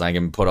buy beers. I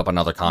can put up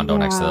another condo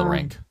next to the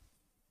rink.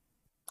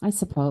 I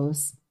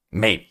suppose.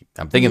 Maybe.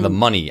 I'm thinking the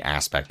money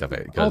aspect of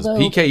it. Because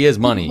PK is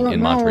money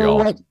in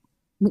Montreal.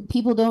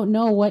 People don't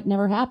know what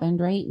never happened,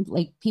 right?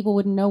 Like, people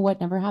wouldn't know what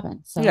never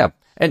happened. So yeah.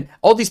 And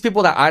all these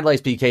people that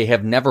idolize PK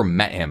have never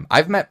met him.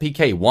 I've met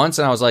PK once,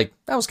 and I was like,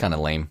 that was kind of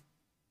lame.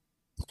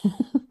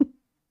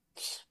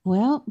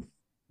 Well,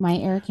 my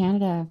Air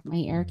Canada.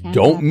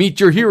 Don't meet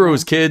your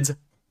heroes, kids.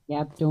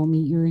 Yep, don't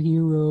meet your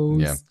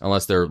heroes. Yeah,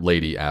 unless they're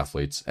lady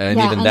athletes. And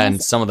even then,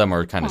 some of them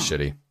are kind of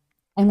shitty.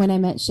 And when I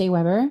met Shea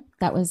Weber,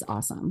 that was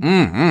awesome.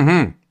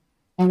 Mm-hmm.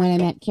 And when I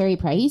met Carey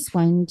Price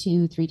 1,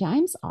 2, 3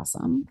 times,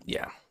 awesome.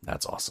 Yeah,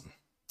 that's awesome.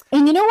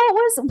 And you know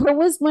what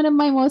was one of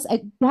my most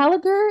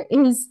Gallagher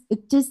is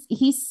just,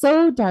 he's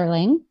so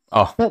darling.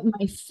 Oh. But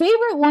my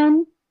favorite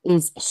one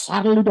is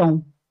Charles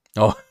Ludon.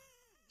 Oh,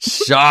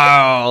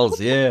 Charles,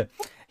 yeah.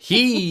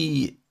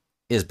 He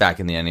is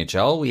back in the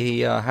NHL. We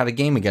had a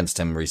game against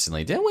him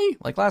recently, didn't we?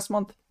 Like last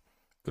month?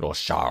 Good old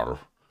Charles.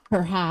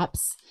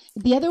 Perhaps.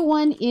 The other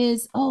one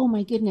is, oh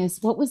my goodness,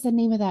 what was the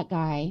name of that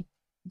guy?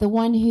 The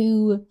one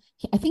who,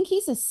 I think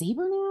he's a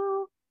Sabre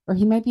now, or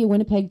he might be a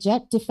Winnipeg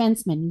Jet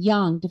defenseman,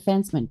 young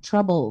defenseman,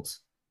 troubled.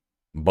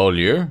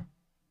 Beaulieu.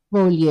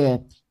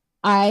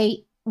 I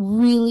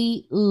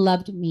really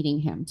loved meeting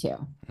him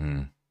too.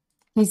 Mm.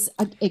 He's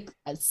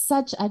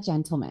such a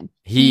gentleman.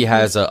 He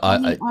has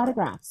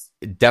autographs.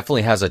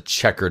 Definitely has a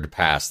checkered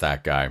past,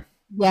 that guy.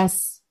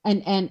 Yes.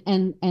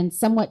 And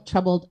somewhat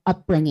troubled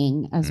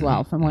upbringing as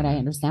well, from what I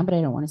understand, but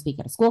I don't want to speak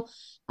out of school.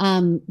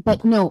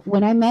 But no,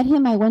 when I met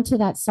him, I went to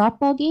that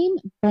softball game,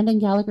 Brendan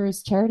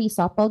Gallagher's charity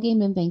softball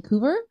game in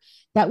Vancouver.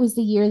 That was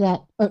the year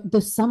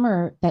the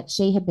summer that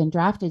Shea had been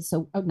drafted.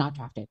 So, not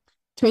drafted,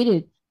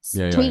 traded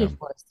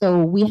for.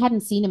 So we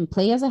hadn't seen him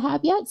play as a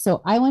Hab yet.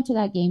 So I went to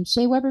that game.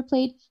 Shea Weber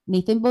played.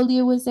 Nathan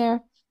Beaulieu was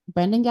there.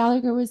 Brendan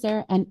Gallagher was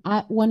there. And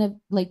at one of,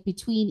 like,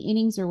 between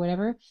innings or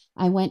whatever,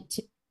 I went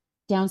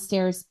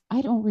downstairs.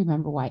 I don't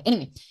remember why.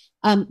 Anyway,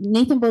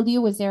 Nathan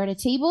Beaulieu was there at a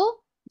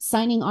table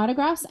signing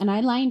autographs, and I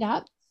lined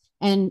up,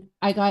 and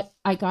I got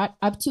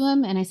up to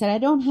him, and I said, I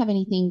don't have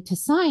anything to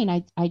sign.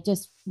 I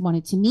just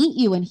wanted to meet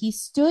you. And he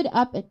stood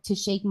up to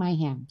shake my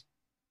hand.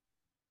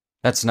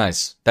 That's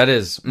nice. That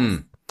is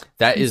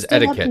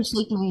etiquette. To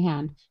shake my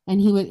hand,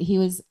 and he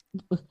was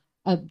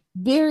a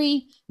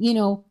very,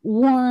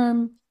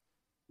 warm,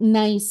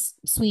 nice,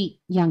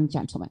 sweet young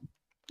gentleman.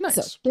 Nice.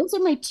 So those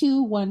are my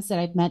 2 ones that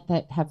I've met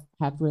that have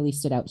really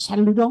stood out: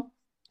 Charles Ludon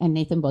and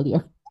Nathan Beaulieu.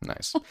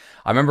 Nice.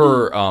 I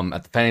remember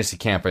at the fantasy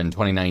camp in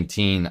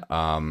 2019,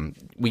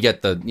 we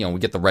get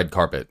the red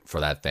carpet for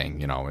that thing.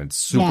 It's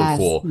super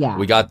cool. Yeah.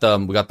 We got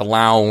the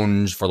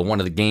lounge for one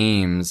of the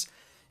games,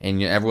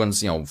 and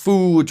everyone's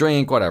food,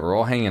 drink, whatever,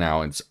 all hanging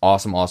out. It's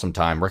awesome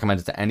time. Recommend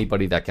it to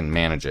anybody that can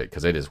manage it,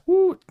 because it is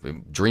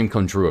dream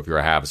come true if you're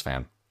a Habs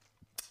fan.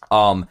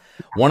 One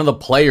of the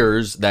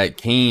players that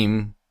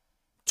came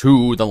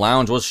to the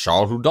lounge was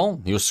Charles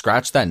Ludon. He was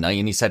scratched that night,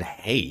 and he said,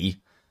 hey,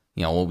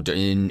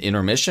 in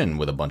intermission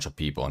with a bunch of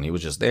people, and he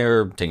was just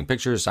there taking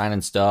pictures,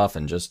 signing stuff,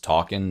 and just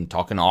talking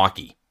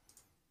hockey.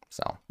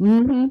 So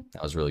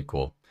that was really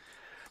cool.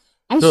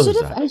 I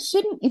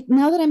shouldn't.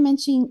 Now that I'm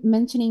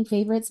mentioning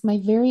favorites, my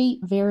very,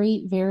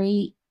 very,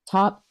 very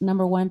top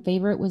number 1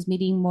 favorite was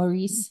meeting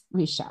Maurice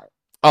Richard.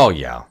 Oh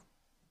yeah.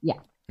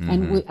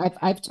 And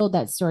I've told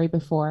that story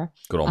before.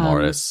 Good old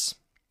Maurice.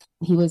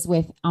 He was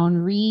with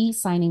Henri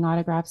signing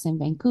autographs in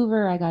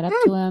Vancouver. I got up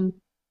to him.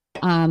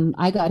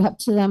 I got up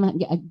to them,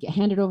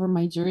 handed over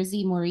my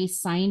jersey. Maurice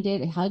signed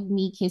it, hugged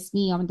me, kissed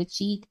me on the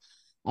cheek.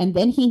 And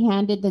then he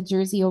handed the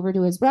jersey over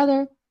to his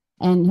brother.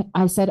 And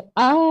I said,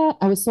 I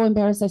was so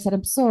embarrassed. I said,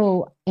 I'm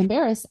so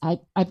embarrassed.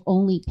 I've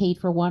only paid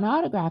for 1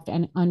 autograph.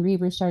 And Henri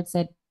Richard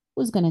said,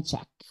 who's going to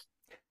check?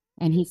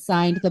 And he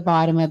signed the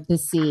bottom of the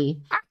C.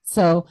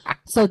 So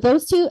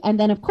those 2. And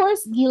then, of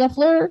course, Guy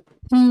Lafleur,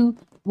 who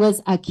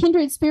was a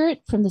kindred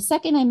spirit from the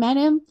second I met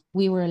him.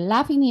 We were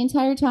laughing the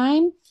entire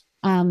time.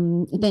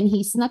 Then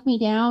he snuck me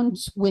down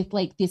with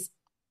like this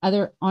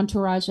other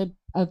entourage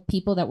of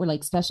people that were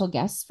like special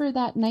guests for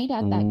that night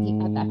at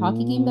that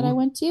hockey game that I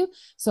went to.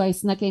 So I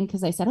snuck in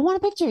because I said, I want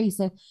a picture. He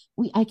said,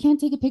 I can't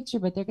take a picture,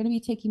 but they're going to be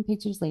taking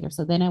pictures later.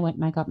 So then I went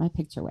and I got my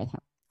picture with him.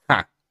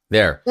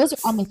 There. Those are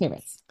all my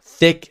favorites.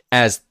 Thick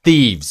as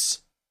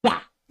thieves.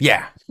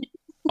 Yeah.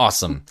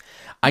 Awesome.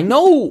 I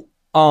know,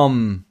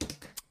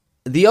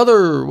 the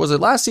other, was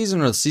it last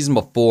season or the season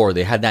before,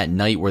 they had that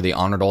night where they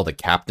honored all the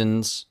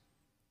captains.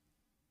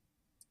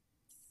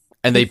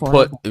 And they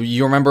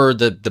you remember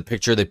the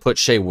picture, they put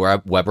Shea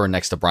Weber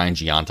next to Brian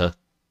Giunta?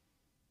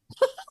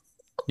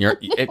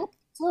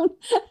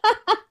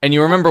 And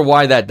you remember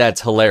why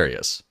that's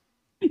hilarious.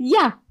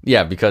 Yeah.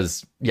 Yeah,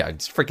 because,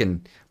 it's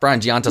freaking,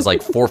 Brian Giunta's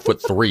like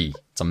 4'3".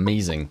 It's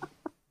amazing.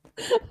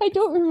 I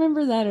don't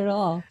remember that at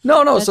all.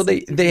 No. So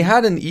That's they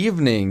had an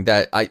evening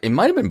that it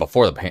might have been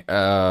before the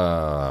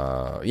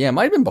it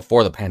might have been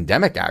before the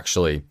pandemic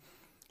actually,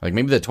 like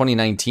maybe the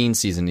 2019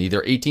 season,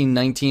 either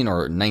 18-19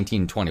 or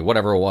 19-20,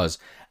 whatever it was,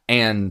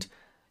 and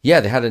yeah,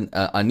 they had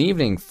an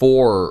evening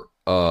for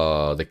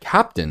the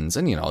captains,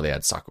 and they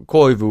had Saku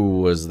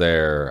Koivu was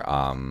there,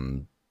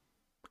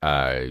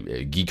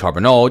 Guy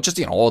Carbonneau,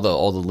 just all the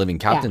living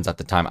captains at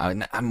the time.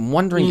 I'm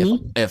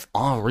wondering if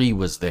Henri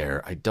was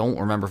there. I don't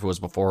remember if it was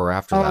before or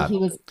after that. He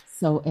was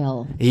so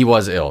ill. He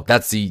was ill.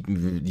 That's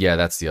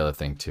the other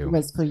thing too. It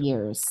was for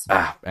years.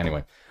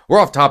 Anyway, we're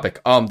off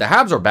topic. The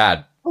Habs are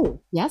bad. Oh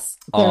yes,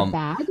 they're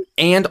bad.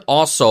 And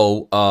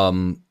also,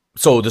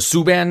 so the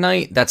Subban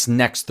night, that's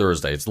next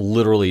Thursday. It's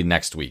literally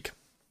next week.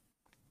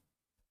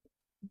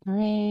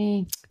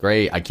 Hooray!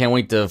 Great. I can't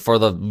wait for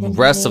the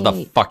rest of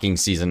the fucking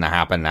season to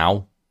happen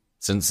now.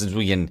 Since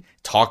we can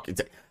talk,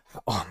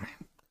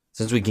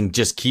 since we can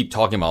just keep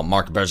talking about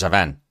Marc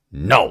Bergevin.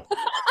 No,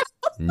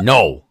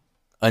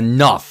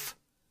 enough,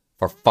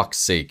 for fuck's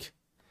sake.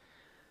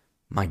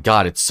 My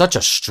God, it's such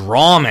a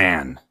straw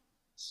man.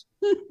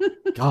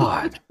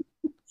 God.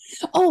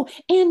 Oh,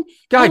 and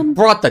guy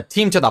brought the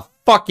team to the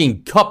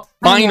fucking cup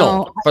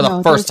final for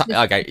the first time.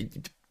 Okay.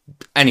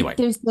 Anyway,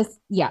 there's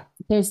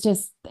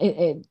just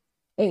people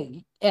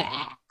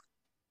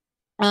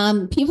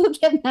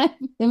get mad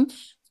at him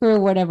for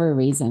whatever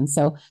reason.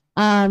 So,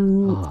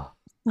 fuck,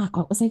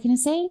 what was I going to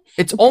say?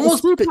 It's almost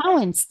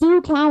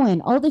Stu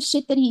Cowan, all the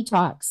shit that he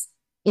talks.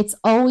 It's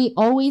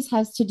always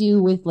has to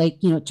do with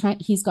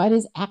he's got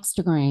his axe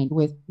to grind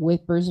with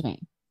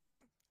Bergevin.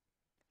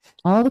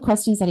 All the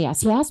questions that he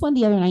asked. He asked one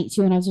the other night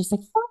too, and I was just like,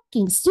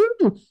 fucking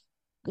Stu.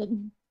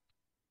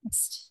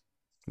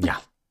 Yeah.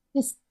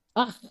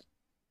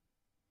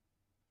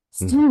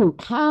 Stu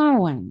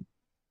Cowan.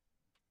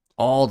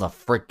 All the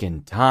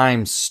freaking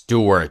time,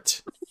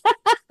 Stuart.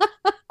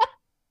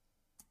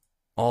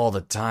 All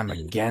the time,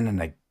 again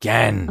and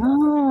again.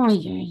 Oh,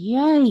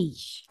 yeah.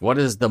 What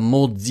is the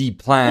Muldi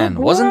plan?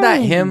 Wasn't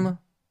that him?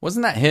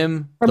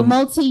 The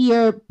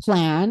multi-year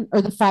plan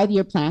or the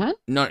 5-year plan?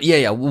 No,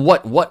 yeah.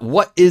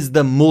 What is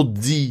the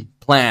Muldi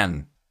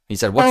plan? He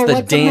said, "What's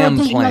the damn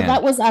plan?" No,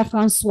 that was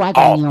Francois.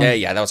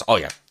 Yeah. That was. Oh,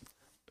 yeah.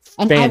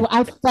 And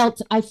I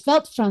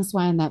felt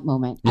Francois in that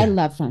moment. Yeah. I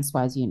love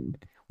Francois Union.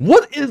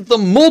 What is the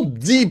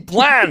Muldi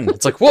plan?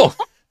 It's like, whoa,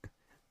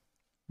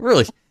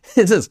 really?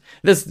 This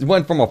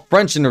went from a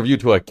French interview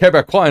to a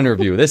Quebecois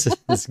interview. This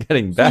is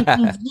getting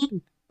bad.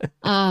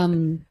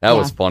 That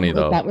was funny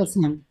though. That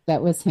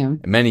was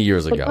him. Many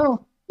years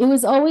ago. It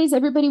was always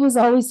everybody was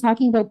always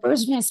talking about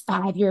Bergevin's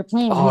 5-year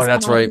plan. Oh,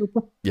 that's right.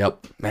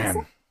 Yep,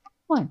 man.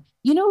 One.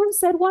 You know who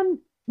said one?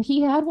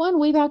 He had one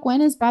way back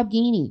when is Bob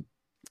Gainey.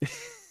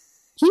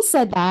 He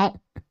said that.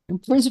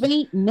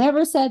 Bergevin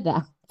never said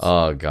that.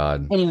 Oh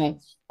God. Anyway,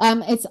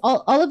 it's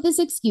all of this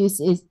excuse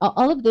is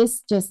all of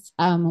this just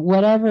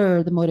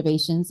whatever the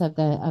motivations of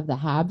the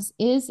Habs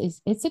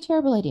is it's a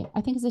terrible idea.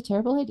 I think it's a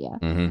terrible idea.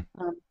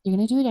 Mm-hmm. You're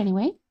gonna do it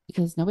anyway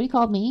because nobody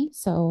called me,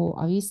 so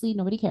obviously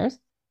nobody cares.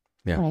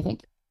 Yeah. What I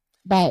think,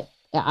 but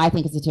I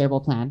think it's a terrible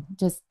plan.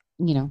 Just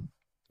why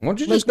don't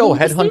you just go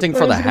headhunting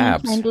for the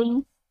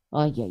Habs?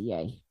 Oh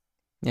yeah.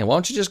 Yeah, why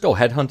don't you just go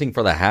headhunting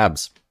for the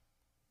Habs?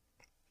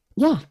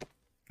 Yeah.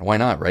 Why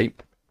not? Right?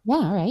 Yeah.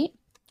 All right.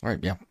 All right,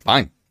 yeah,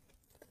 fine.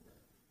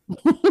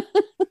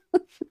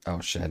 Oh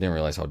shit! I didn't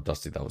realize how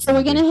dusty that was. So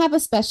we're gonna have a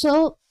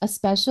special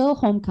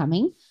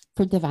homecoming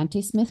for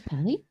Devante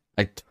Smith-Pelly.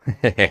 I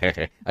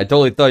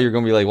totally thought you were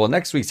gonna be like, well,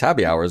 next week's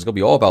happy hour is gonna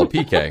be all about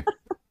PK.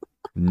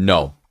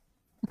 No,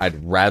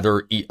 I'd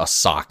rather eat a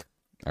sock.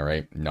 All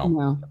right,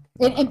 no.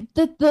 And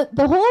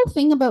the whole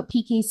thing about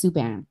PK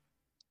Subban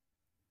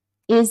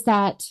is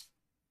that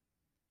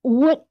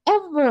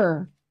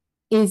whatever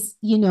is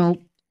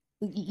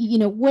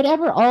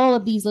whatever all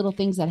of these little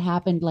things that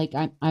happened, like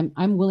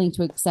I'm willing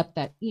to accept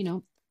that,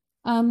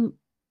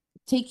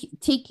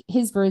 take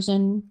his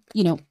version,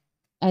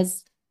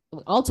 as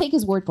I'll take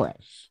his word for it.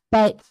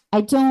 But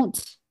I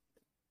don't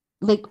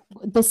like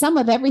the sum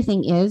of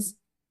everything is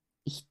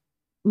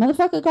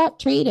motherfucker got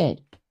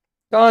traded.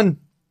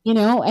 Done.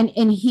 And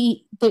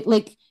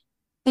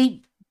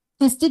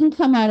this didn't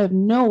come out of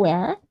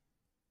nowhere.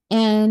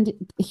 And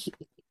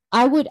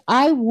I would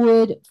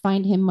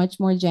find him much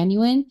more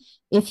genuine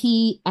if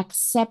he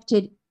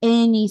accepted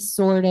any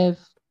sort of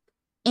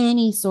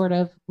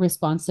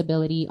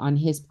responsibility on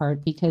his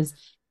part, because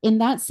in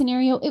that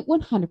scenario, it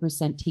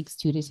 100% takes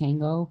two to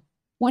tango.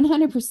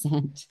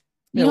 100%.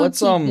 Yeah, let's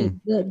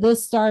the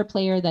star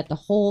player that the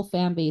whole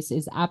fan base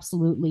is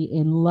absolutely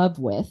in love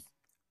with,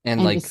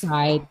 and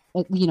decide,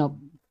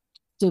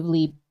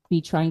 actively be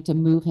trying to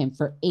move him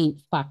for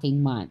 8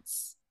 fucking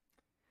months.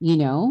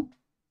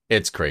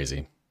 It's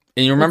crazy.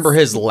 And you remember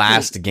his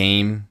last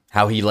game,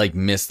 how he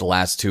missed the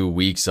last 2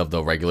 weeks of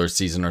the regular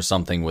season or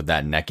something with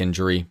that neck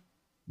injury?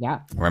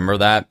 Yeah. Remember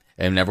that?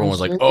 And everyone was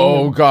like,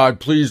 oh God,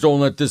 please don't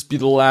let this be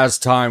the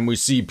last time we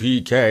see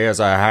PK as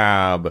a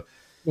Hab.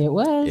 It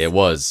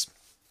was.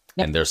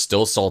 Yep. And they're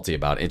still salty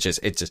about it.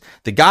 It's just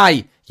the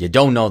guy, you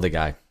don't know the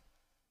guy.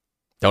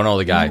 Don't know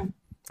the guy. Yeah.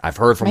 I've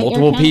heard from My Air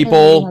multiple Canada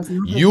people. has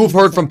nothing You've to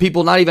heard say. from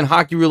people not even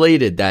hockey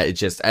related that it's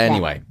just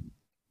anyway.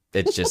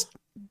 It's just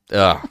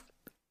ugh.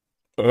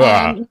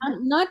 And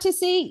not to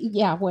say,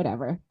 yeah,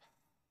 whatever.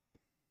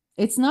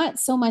 It's not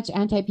so much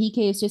anti-PK.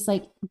 It's just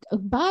like,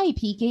 bye,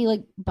 PK.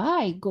 Like,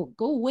 bye. Go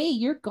away.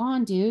 You're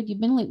gone, dude. You've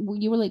been like,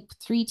 you were like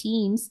 3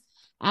 teams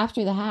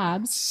after the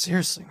Habs.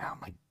 Seriously, oh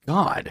my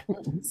god.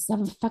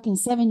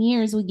 7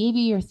 years. We gave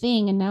you your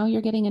thing, and now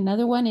you're getting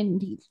another one.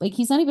 And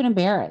he's not even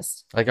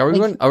embarrassed. Like, are we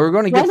Like,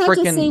 going to Why get not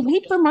just say, freaking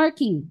wait for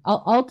Marky?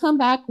 I'll come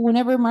back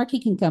whenever Marky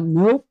can come.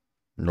 Nope.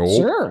 no?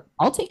 Sure.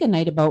 I'll take a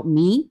night about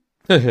me.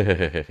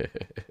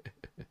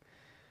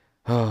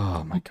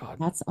 Oh my god.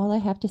 That's all I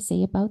have to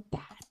say about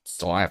that.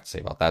 That's all I have to say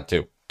about that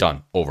too.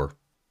 Done. Over.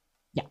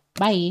 Yeah.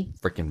 Bye.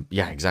 Freaking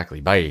yeah,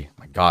 exactly. Bye.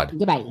 My god.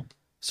 Goodbye.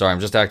 Sorry,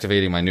 I'm just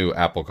activating my new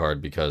Apple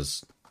Card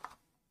because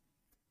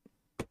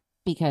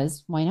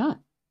Why not?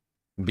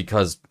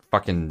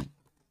 fucking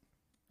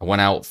I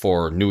went out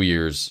for New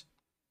Year's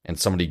and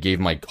somebody gave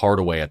my card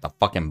away at the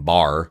fucking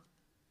bar.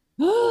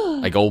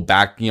 I go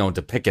back,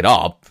 to pick it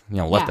up,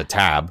 left Yeah. the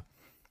tab.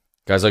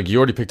 Guy's like, you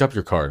already picked up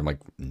your card. I'm like,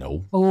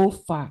 no. Oh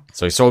fuck.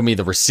 So he showed me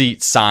the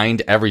receipt,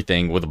 signed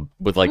everything with a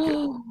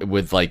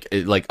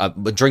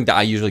drink that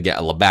I usually get,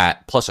 a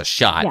Labatt plus a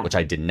shot, Yeah. which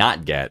I did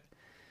not get,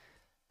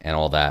 and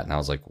all that. And I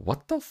was like,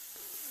 what the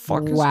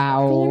fuck is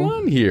Wow. going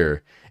on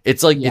here?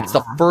 It's like it's the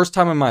Yeah. first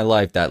time in my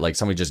life that like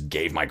somebody just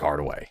gave my card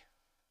away.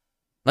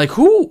 Like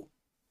who?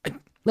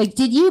 Like,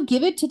 did you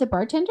give it to the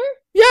bartender?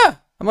 Yeah.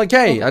 I'm like,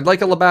 hey, I'd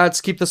like a Labatt's,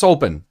 keep this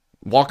open.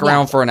 Walk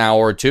around for an hour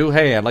or two.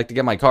 Hey, I'd like to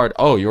get my card.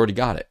 Oh, you already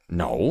got it.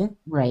 No,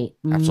 Right.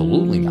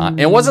 absolutely not.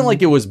 And it wasn't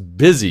like it was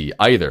busy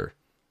either.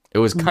 It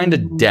was kind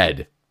of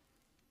dead.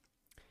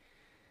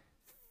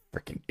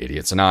 Freaking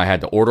idiot. So now I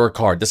had to order a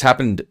card. This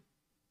happened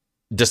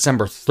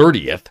December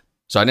 30th.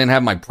 So I didn't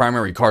have my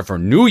primary card for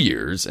New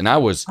Year's. And I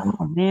was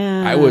Oh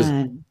man. I was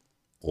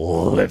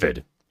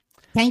livid.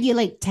 Can you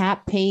like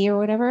tap pay or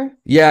whatever?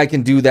 Yeah, I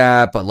can do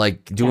that, but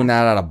like doing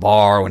that at a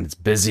bar when it's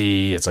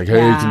busy, it's like,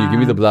 hey, can you give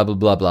me the blah blah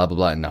blah blah blah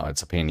blah? No,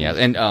 it's a pain in the ass.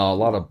 And a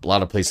lot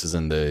of places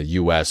in the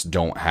U.S.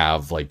 don't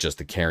have like just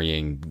the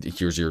carrying.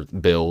 Here's your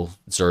bill,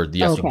 sir.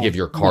 You have to Okay. give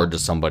your card to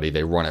somebody.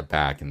 They run it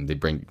back and they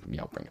bring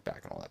it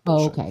back and all that.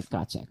 Oh, Bullshit. okay.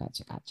 Gotcha.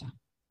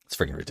 It's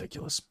freaking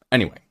ridiculous.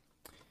 Anyway,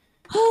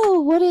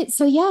 Oh,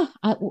 so yeah,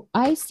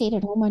 I stayed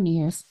at home on New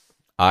Year's.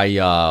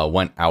 I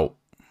went out.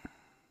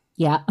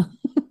 Yeah.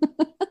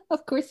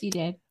 Of course you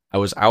did. I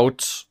was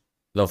out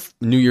the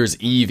New Year's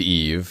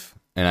Eve,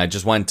 and I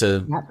just went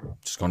to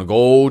just going to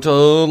go to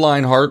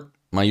Lionheart,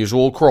 my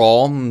usual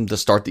crawl to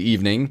start the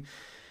evening.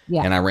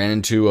 Yeah. And I ran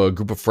into a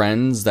group of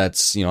friends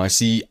that's, I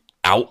see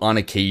out on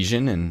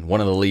occasion, and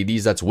one of the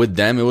ladies that's with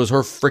them, it was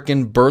her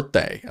freaking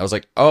birthday. I was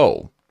like,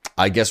 oh,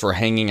 I guess we're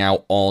hanging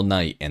out all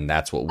night, and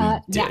that's what we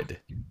did.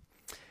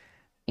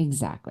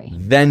 Exactly.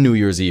 Then New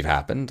Year's Eve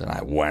happened, and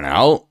I went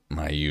out,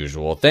 my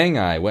usual thing.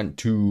 I went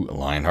to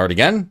Lionheart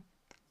again,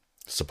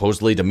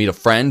 supposedly to meet a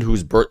friend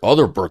whose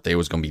other birthday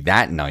was going to be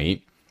that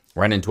night.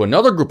 Ran into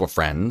another group of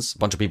friends, a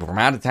bunch of people from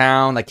out of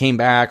town that came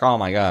back. Oh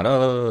my God.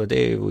 Oh,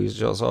 Dave, we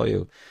just saw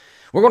you.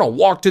 We're going to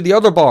walk to the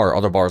other bar.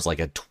 Other bar is like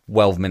a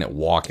 12-minute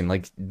walk. And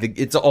like,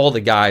 it's all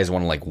the guys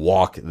want to like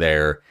walk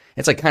there.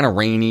 It's like kind of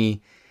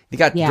rainy. They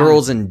got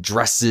girls in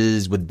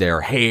dresses with their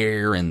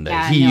hair and the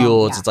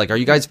heels. It's like, are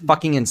you guys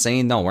fucking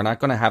insane? No, we're not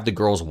going to have the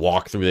girls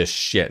walk through this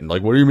shit. And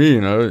like, what do you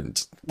mean?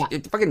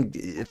 Fucking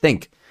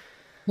think.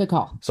 Good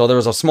call. So there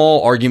was a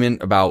small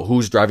argument about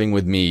who's driving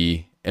with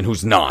me and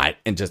who's not.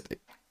 And just,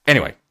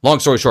 anyway, long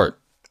story short,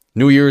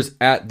 New Year's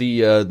at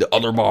the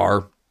other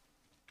bar.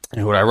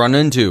 And who did I run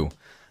into?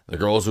 The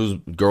girl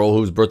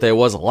whose birthday it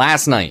was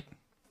last night.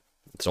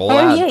 So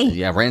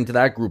I ran into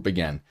that group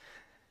again.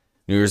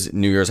 New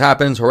Year's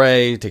happens,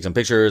 hooray, take some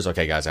pictures.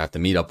 Okay, guys, I have to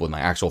meet up with my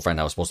actual friend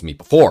I was supposed to meet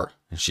before.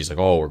 And she's like,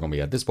 oh, we're going to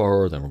be at this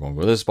bar, then we're going to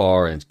go to this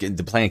bar. And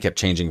the plan kept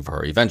changing for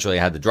her. Eventually,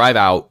 I had to drive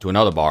out to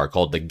another bar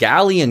called the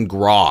Galley and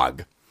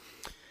Grog.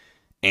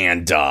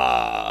 And so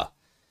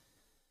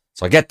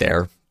I get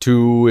there,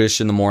 2-ish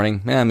in the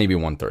morning, maybe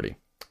 1:30.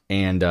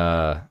 And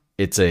that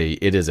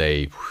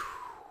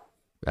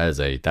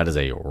is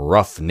a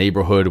rough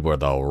neighborhood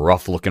with a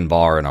rough looking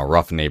bar in a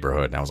rough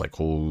neighborhood. And I was like,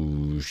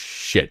 oh,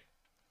 shit.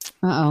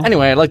 Uh-oh.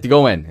 Anyway, I'd like to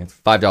go in. It's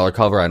 $5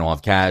 cover. I don't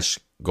have cash.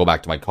 Go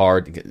back to my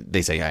card.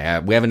 They say,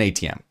 we have an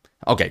ATM.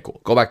 Okay, cool.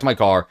 Go back to my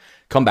car.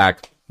 Come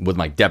back with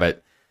my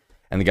debit.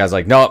 And the guy's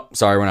like, nope,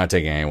 sorry, we're not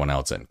taking anyone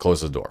else in.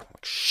 Close the door. I'm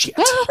like, shit.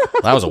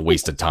 That was a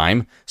waste of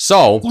time.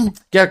 So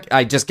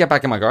I just get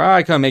back in my car.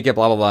 I couldn't make it,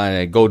 blah, blah, blah. And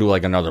I go to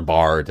like another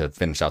bar to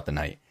finish out the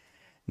night.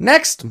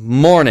 Next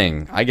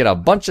morning, I get a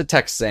bunch of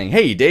texts saying,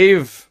 hey,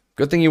 Dave,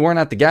 good thing you weren't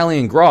at the Galley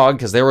and Grog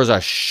because there was a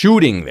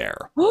shooting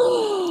there.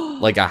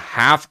 Like a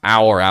half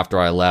hour after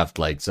I left,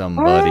 like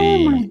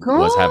somebody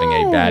was having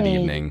a bad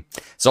evening.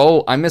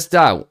 So I missed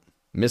out.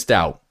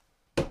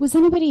 Was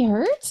anybody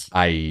hurt?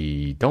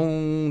 I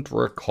don't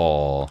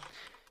recall.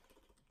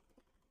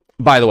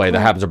 By the way, the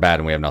Habs are bad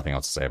and we have nothing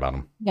else to say about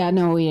them. Yeah,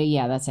 no,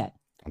 that's it.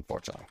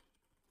 Unfortunately.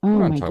 Oh We're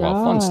going my to talk God.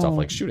 about fun stuff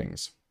like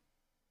shootings.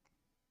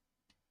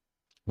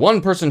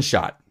 One person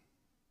shot.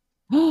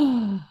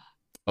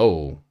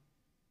 Oh,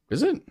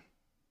 is it?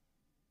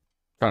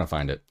 Trying to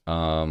find it.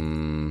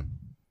 Oh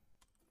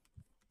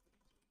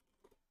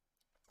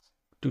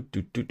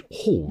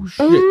shit!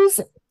 Booze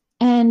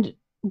and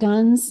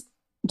guns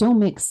don't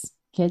mix,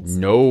 kids.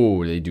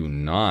 No, they do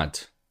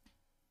not.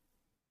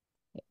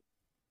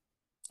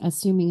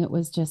 Assuming it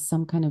was just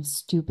some kind of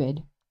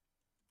stupid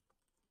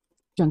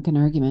drunken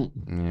argument.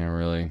 Yeah,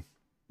 really.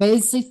 But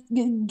it's like,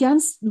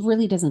 guns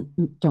really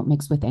don't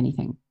mix with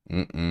anything.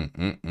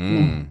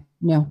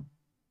 No.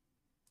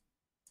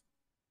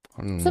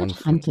 Except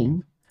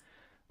hunting.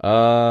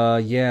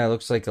 Yeah, it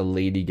looks like a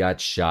lady got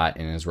shot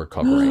and is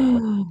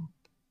recovering.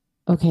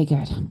 Okay,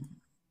 good.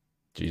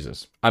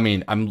 Jesus. I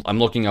mean, I'm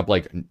looking up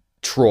like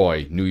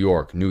Troy, New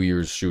York, New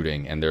Year's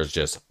shooting, and there's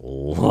just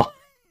lots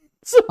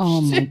of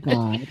Oh my shit.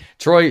 God.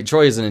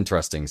 Troy is an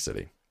interesting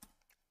city.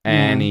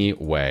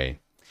 Anyway.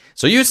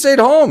 So you stayed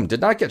home,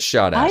 did not get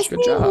shot at. I Good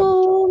stayed job.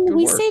 home. Good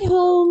We work. stayed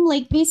home.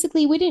 Like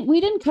basically we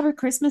didn't cover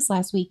Christmas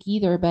last week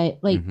either, but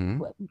like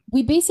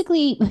we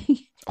basically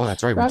Oh,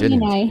 that's right. We Robbie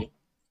didn't. and I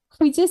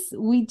we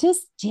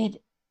just did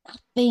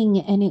nothing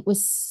and it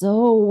was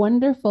so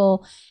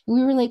wonderful. And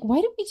we were like,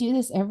 why do we do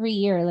this every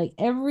year? Like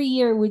every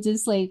year we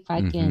just like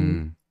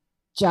fucking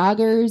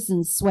joggers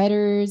and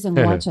sweaters and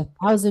watch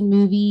 1,000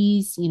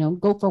 movies,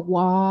 go for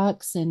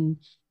walks and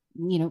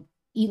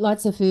eat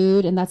lots of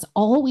food, and that's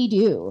all we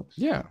do.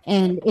 Yeah.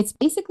 And it's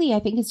basically, I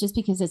think it's just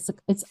because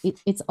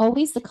it's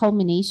always the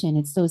culmination.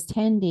 It's those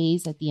 10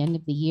 days at the end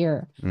of the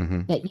year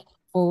that you look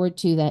forward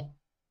to, that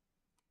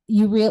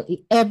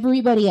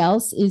everybody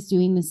else is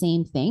doing the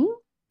same thing.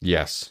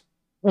 Yes.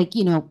 Like,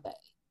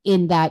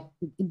 in that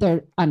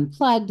they're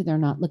unplugged, they're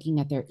not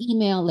looking at their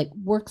email, like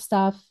work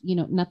stuff,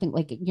 nothing,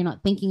 like you're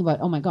not thinking about,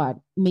 oh my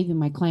God, maybe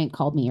my client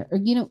called me or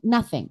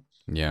nothing.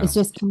 Yeah. It's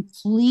just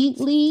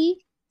completely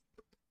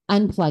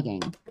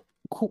unplugging,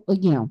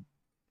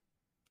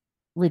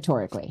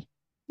 rhetorically.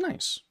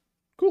 Nice.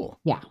 Cool.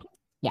 Yeah.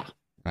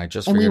 I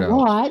just And we figured out.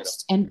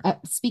 watched, and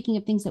speaking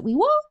of things that we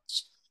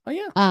watched, Oh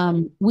yeah.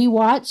 we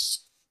watched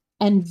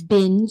and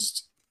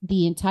binged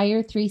the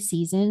entire 3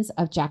 seasons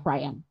of Jack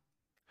Ryan.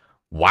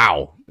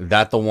 Wow.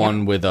 That the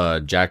one with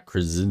Jack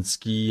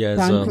Krasinski as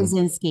John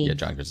Krasinski. Yeah,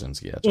 John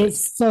Krasinski. That's right.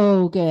 It's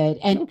so good.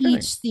 And No kidding.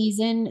 each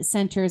season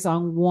centers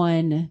on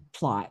one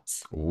plot.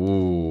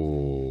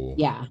 Ooh.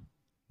 Yeah.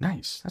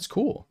 Nice. That's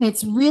cool.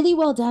 It's really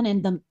well done.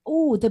 And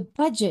the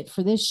budget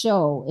for this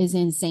show is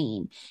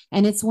insane.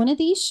 And it's one of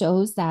these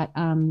shows that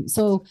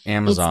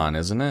Amazon,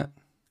 isn't it?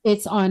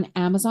 it's on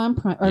Amazon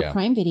Prime or Yeah.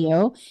 Prime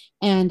Video.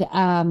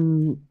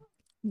 And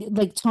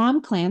like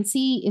Tom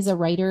Clancy is a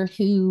writer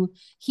who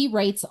he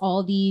writes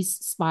all these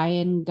spy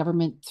and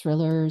government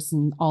thrillers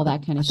and all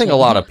that kind of I think shit. a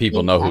lot He of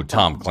people created know who that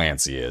Tom one.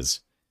 Clancy is.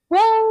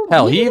 Well,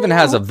 Hell, he even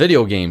has a know.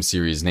 video game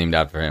series named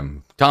after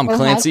him. Tom Or has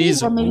he?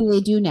 Clancy's. Or maybe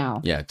they do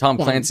now. Yeah, Tom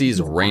Yeah, Clancy's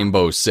he's-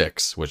 Rainbow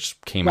Six, which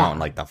came out in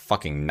Yeah. like the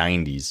fucking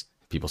 90s.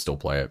 People still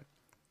play it.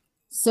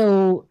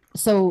 So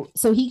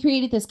he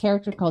created this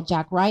character called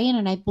Jack Ryan,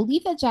 and I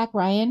believe that Jack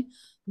Ryan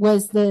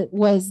was the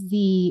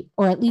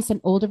or at least an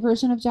older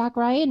version of Jack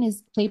Ryan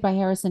is played by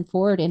Harrison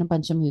Ford in a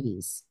bunch of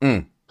movies.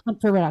 Mm.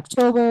 Hunt for Red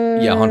October.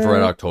 Yeah, Hunt for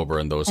Red October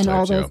and those and all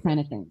types. those Yeah. kind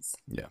of things.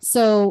 Yeah.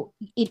 So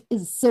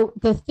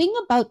the thing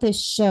about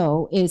this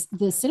show is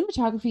the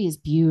cinematography is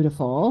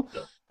beautiful.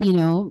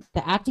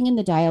 The acting and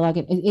the dialogue,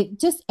 it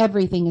just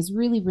everything is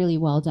really, really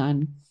well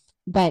done.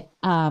 But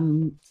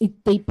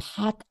they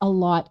pack a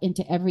lot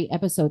into every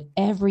episode.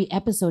 Every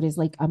episode is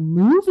like a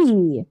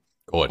movie.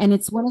 Good. And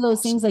it's one of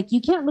those things like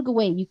you can't look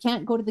away. You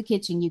can't go to the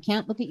kitchen. You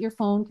can't look at your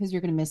phone because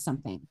you're going to miss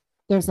something.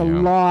 There's a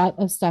Yeah. lot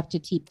of stuff to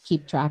keep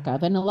track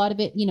of. And a lot of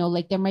it,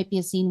 like there might be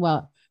a scene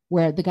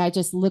where the guy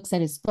just looks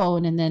at his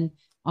phone and then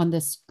on the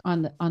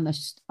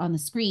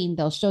screen,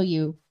 they'll show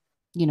you,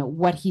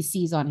 what he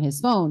sees on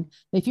his phone.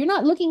 But if you're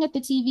not looking at the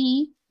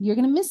TV, you're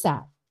going to miss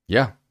that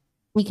Yeah.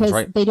 because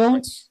right. they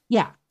don't.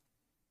 Yeah.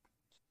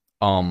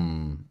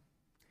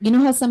 You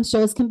know how some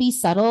shows can be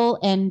subtle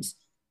and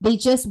they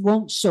just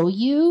won't show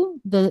you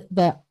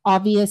the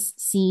obvious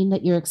scene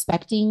that you're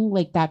expecting,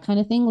 like that kind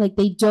of thing. Like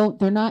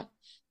they're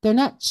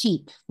not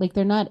cheap. Like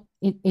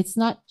it's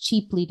not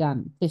cheaply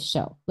done, this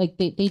show. Like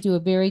they do a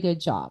very good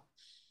job.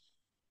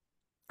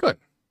 Good.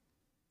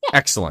 Yeah.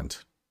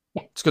 Excellent.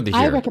 Yeah. It's good to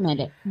I hear. recommend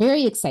it.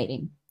 Very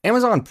exciting.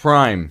 Amazon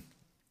Prime.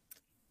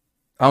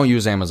 I don't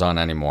use Amazon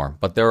anymore,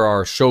 but there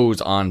are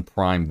shows on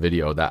Prime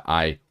Video that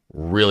I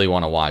really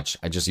want to watch.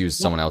 I just use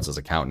someone else's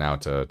account now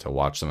to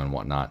watch them and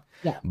whatnot.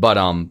 Yeah. But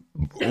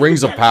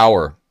Rings of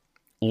Power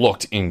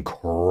looked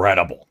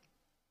incredible,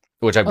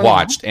 which I Oh, yeah?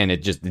 watched and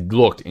it just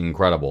looked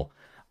incredible.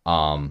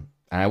 And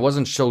I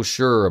wasn't so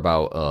sure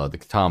about the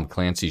Tom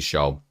Clancy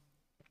show,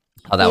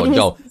 how that would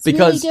go, It's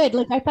because really good.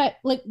 Like I thought,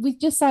 like we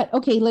just thought,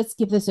 okay, let's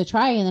give this a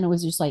try, and then it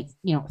was just like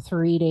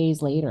 3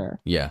 days later.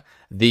 yeah,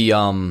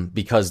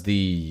 because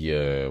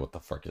the what the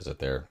fuck is it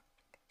there?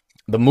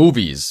 The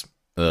movies,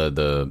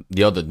 the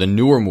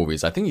newer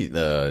movies. I think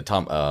the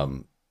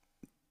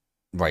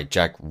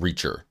Jack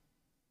Reacher,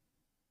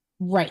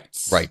 Right.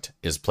 right,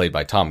 is played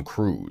by Tom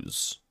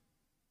Cruise.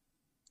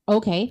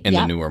 Okay. in the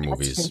yeah, newer that's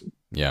movies. true.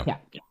 Yeah. Yeah.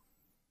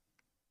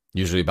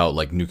 Usually about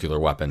like nuclear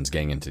weapons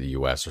getting into the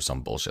US or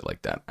some bullshit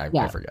like that. I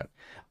Yeah. forget.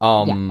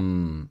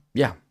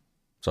 Yeah.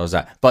 So is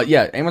that. But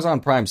yeah, Amazon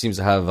Prime seems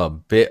to have a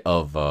bit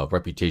of a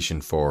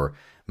reputation for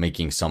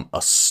making some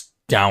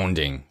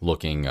astounding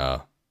looking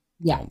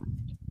Yeah.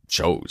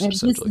 shows. And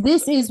Essentially.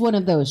 this is one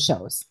of those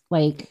shows.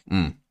 Like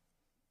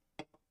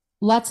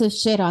lots of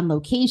shit on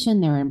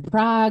location. They're in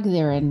Prague,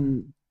 they're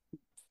in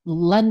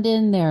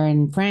London, they're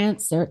in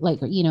France, they're like,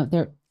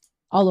 they're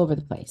all over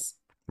the place.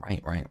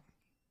 Right.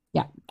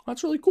 Yeah.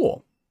 That's really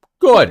cool.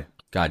 Good.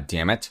 God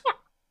damn it.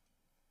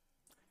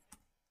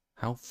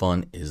 How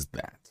fun is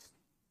that?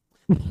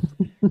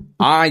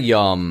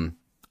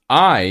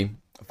 I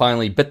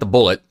finally bit the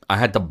bullet. I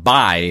had to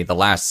buy the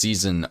last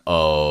season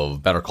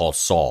of Better Call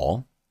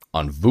Saul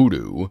on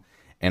Vudu,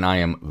 and I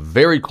am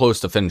very close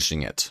to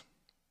finishing it.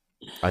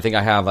 I think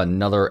I have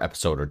another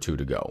episode or 2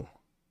 to go.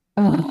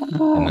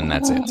 And then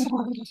that's it.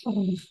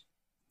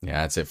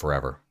 Yeah, that's it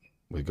forever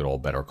with good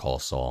old Better Call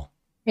Saul.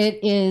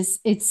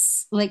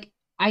 It's like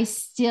I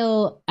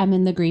still am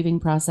in the grieving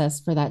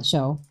process for that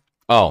show.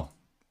 Oh,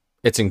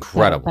 it's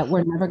incredible. But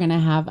we're never gonna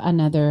have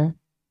another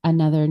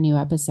new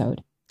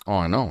episode. Oh,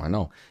 I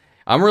know.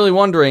 I'm really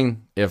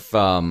wondering if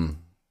was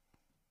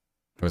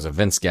it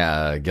Vince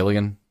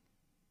Gilligan?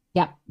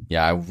 Yeah.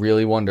 Yeah, I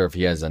really wonder if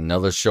he has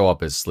another show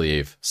up his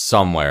sleeve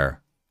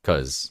somewhere,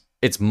 because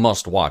it's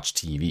must-watch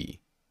TV.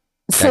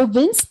 So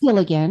Vince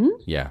Gilligan,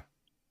 Yeah.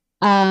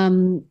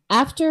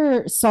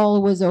 after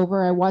Saul was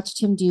over, I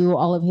watched him do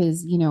all of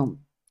his,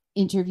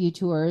 interview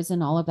tours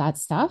and all of that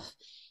stuff.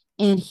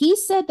 And he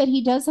said that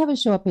he does have a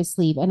show up his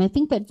sleeve. And I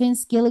think that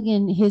Vince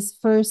Gilligan, his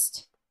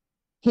first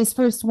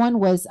one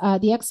was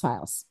The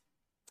X-Files.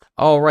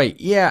 Oh, right.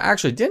 Yeah,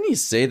 actually, didn't he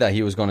say that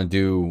he was going to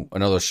do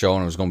another show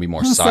and it was going to be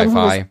more He said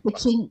sci-fi?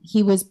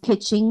 He was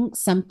pitching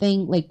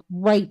something like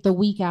right the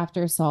week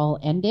after Saul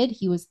ended.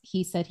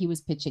 He said he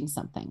was pitching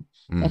something,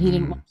 but he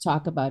didn't want to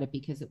talk about it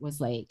because it was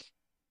like,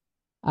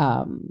 he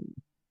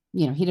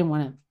didn't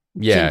want to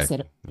jinx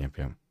it. Yep.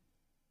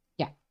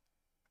 Yeah.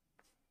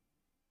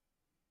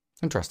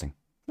 Interesting.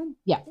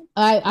 Yeah.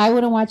 I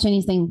wouldn't watch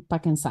anything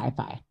fucking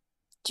sci-fi.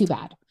 Too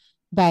bad.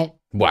 But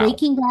Wow.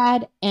 Breaking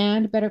Bad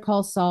and Better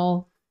Call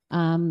Saul,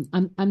 I'm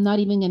not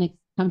even going to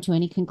come to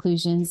any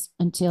conclusions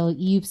until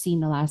you've seen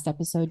the last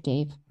episode,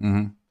 Dave.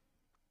 Mm-hmm.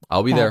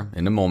 I'll be there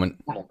in a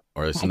moment,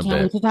 or at least I in a can't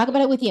wait bit. to talk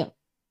about it with you.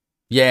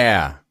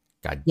 Yeah.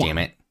 God damn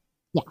it.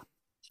 Yeah.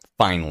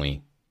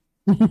 Finally.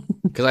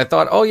 Because I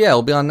thought, oh yeah,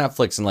 it'll be on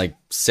Netflix in like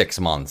 6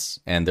 months,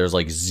 and there's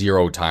like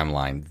zero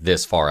timeline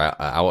this far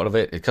out of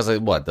it. Because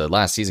the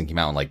last season came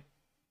out in like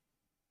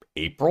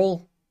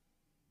April?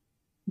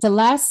 The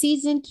last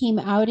season came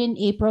out in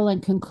April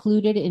and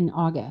concluded in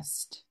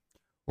August.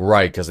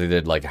 Right, because they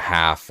did like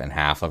half and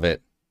half of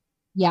it.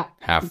 Yeah.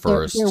 Half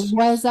first. There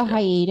was a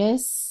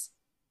hiatus.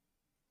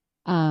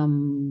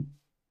 Very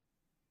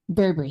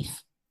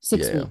brief.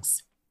 6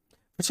 weeks.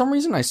 For some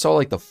reason, I saw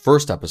like the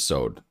first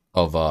episode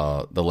of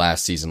the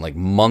last season like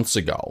months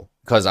ago,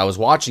 because I was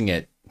watching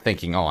it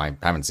thinking, oh, I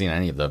haven't seen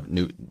any of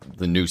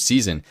the new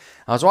season.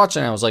 I was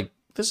watching it, I was like,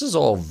 this is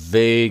all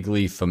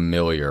vaguely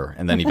familiar.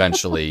 And then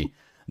eventually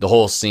the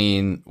whole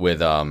scene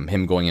with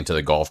him going into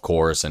the golf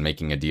course and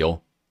making a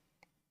deal.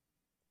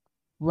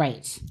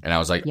 Right. And I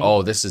was like,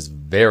 oh, this is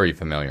very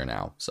familiar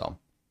now. So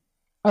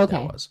okay.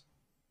 that was.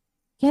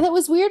 Yeah, that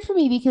was weird for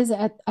me because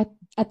at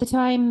the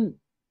time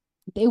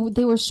they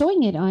were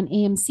showing it on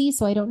AMC,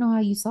 so I don't know how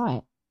you saw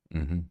it.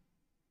 Mm-hmm.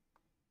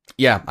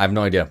 Yeah, I have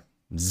no idea.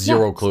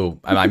 Zero clue.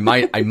 I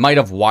might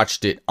have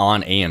watched it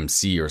on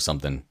AMC or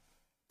something,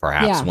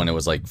 perhaps when it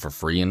was like for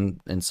free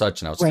and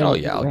such. And I was like, oh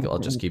yeah, I'll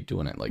just keep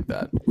doing it like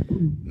that.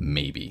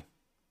 Maybe.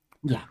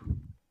 Yeah.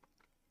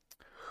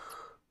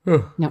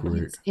 No,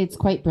 it's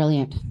quite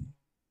brilliant.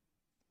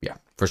 Yeah,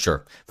 for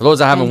sure. For those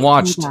that haven't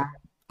watched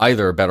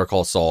either Better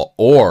Call Saul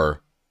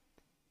or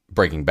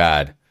Breaking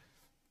Bad,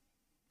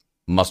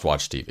 must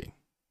watch TV.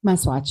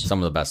 Must watch. Some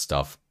of the best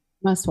stuff.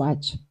 Must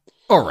watch.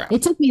 All right.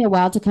 It took me a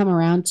while to come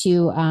around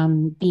to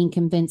being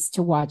convinced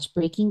to watch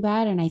Breaking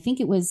Bad, and I think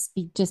it was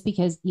just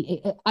because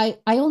I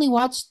only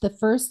watched the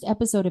first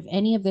episode of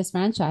any of this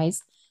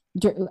franchise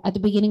at the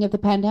beginning of the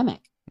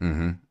pandemic.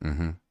 Mm-hmm.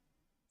 Mm-hmm.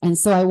 And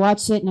so I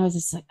watched it and I was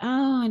just like,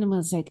 oh, and I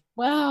was like,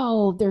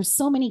 wow, there's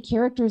so many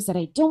characters that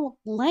I don't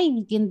like.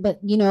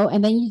 But,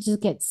 and then you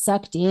just get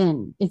sucked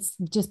in. It's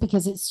just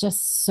because it's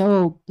just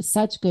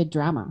such good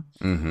drama.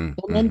 Mm-hmm.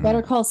 And then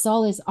Better Call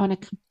Saul is on a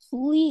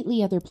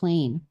completely other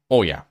plane.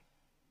 Oh, yeah.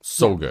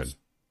 So good.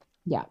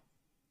 Yeah.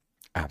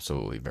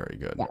 Absolutely very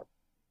good. Yeah.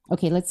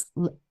 Okay,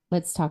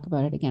 let's talk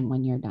about it again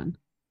when you're done.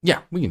 Yeah,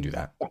 we can do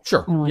that.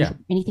 Sure. I don't want to give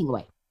anything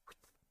away.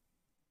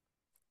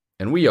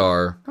 And we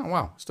are, oh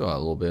wow, still a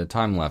little bit of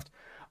time left.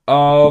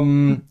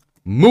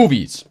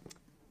 Movies.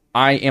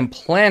 I am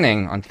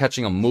planning on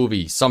catching a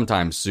movie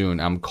sometime soon.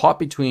 I'm caught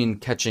between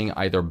catching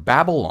either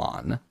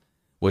Babylon,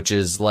 which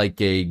is like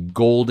a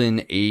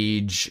golden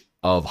age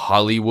of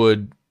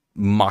Hollywood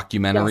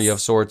mockumentary of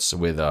sorts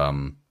with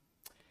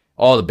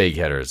all the big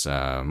hitters.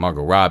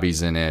 Margot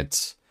Robbie's in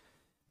it.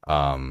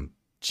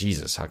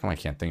 Jesus, how come I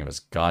can't think of his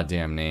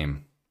goddamn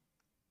name?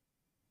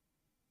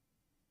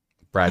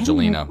 Brad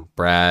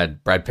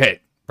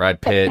Pitt.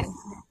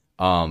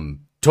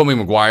 Tobey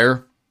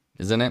Maguire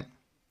is in it.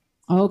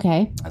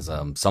 Okay. As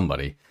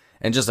somebody.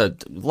 And just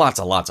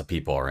lots of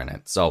people are in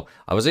it. So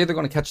I was either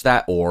going to catch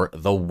that or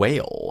The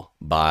Whale,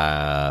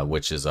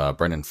 which is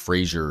Brendan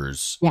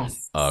Fraser's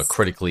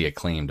critically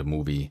acclaimed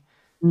movie.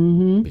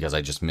 Mm-hmm. Because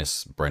I just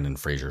miss Brendan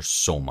Fraser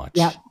so much.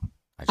 Yep.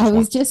 I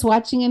was just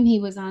watching him. He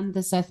was on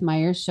the Seth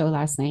Meyers show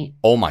last night.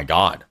 Oh my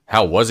God.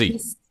 How was he?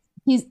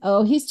 He's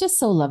just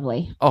so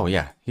lovely. Oh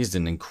yeah. He's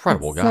an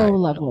incredible guy. So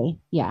lovely.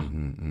 Yeah.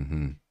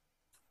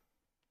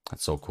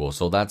 That's so cool.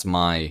 So that's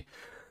my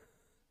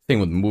thing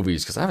with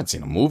movies, because I haven't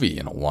seen a movie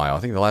in a while. I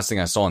think the last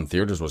thing I saw in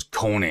theaters was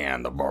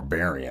Conan the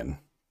Barbarian.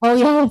 Oh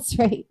yeah, that's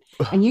right.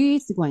 And you're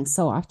used to going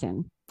so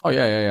often. Oh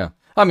yeah.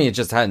 I mean, it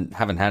just haven't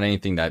had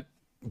anything that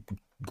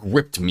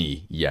gripped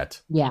me yet.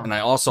 Yeah. And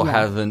I also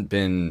haven't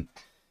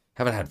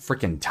had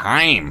freaking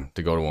time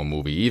to go to a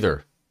movie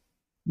either.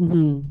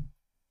 Mm-hmm.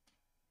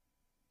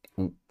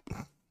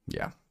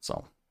 Yeah,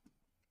 so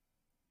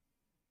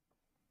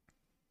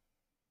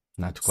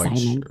not quite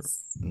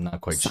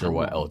sure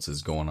what else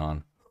is going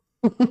on.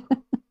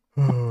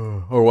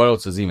 Or what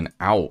else is even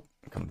out.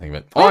 Come think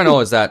of it. All I know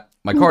is that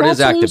my card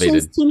is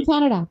activated. Team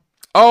Canada.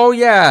 Oh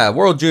yeah,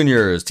 World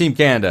Juniors, Team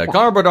Canada. Yeah.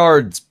 Connor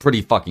Bedard's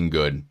pretty fucking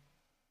good.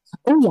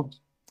 Oh yeah.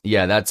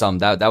 Yeah, that's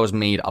that was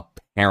made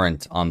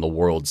apparent on the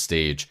world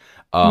stage.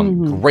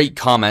 Great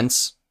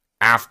comments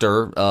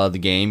after the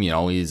game. You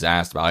know, he's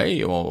asked about,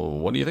 hey, well,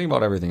 what do you think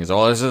about everything? He's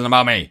this isn't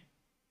about me.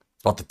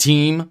 It's about the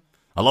team.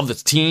 I love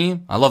this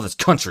team. I love this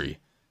country.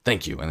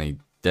 Thank you. And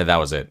that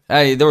was it.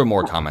 Hey, there were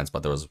more comments,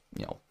 but there was,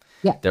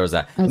 there was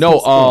that.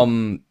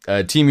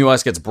 Team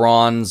US gets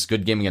bronze.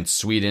 Good game against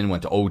Sweden.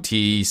 Went to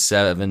OT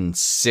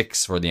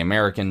 7-6 for the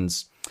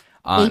Americans.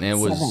 And it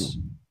was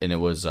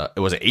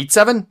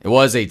 8-7. It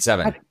was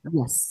 8-7.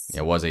 Yes. Yeah,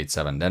 it was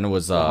 8-7. Then it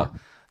was the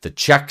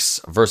Czechs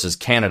versus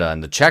Canada,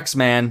 and the Czechs,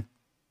 man,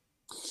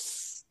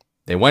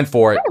 they went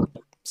for it.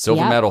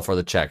 Silver medal for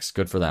the Czechs.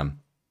 Good for them.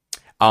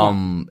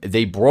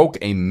 They broke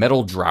a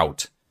medal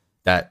drought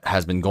that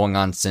has been going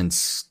on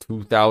since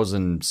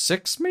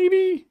 2006,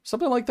 maybe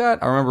something like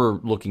that. I remember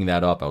looking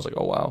that up. I was like,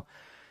 oh wow,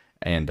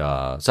 and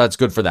so that's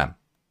good for them.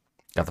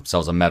 Got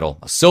themselves a medal,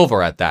 a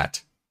silver at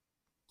that.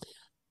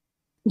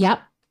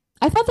 Yep.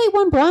 I thought they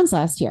won bronze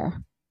last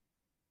year.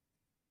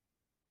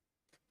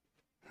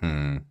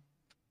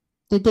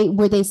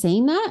 Were they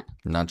saying that?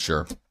 Not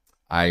sure.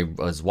 I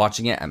was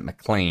watching it at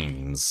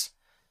McLean's.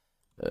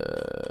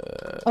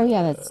 Oh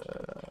yeah, that's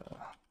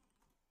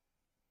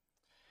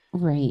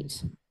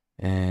right.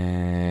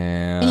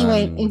 And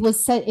anyway,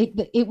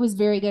 it was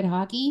very good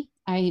hockey.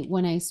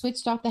 When I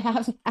switched off the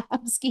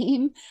Habs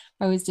game,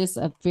 I was just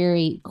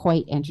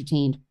quite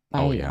entertained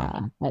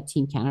by that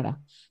Team Canada.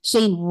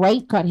 Shane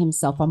Wright got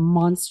himself a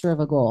monster of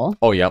a goal.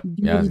 Oh yep,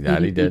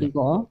 he did.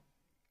 Goal.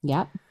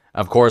 Yep.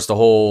 Of course,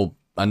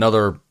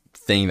 another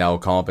thing that will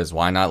come up is,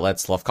 why not let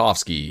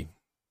Slavkovsky,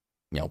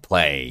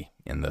 play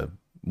in the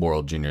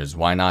World Juniors?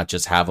 Why not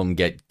just have him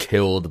get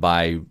killed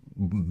by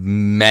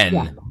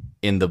men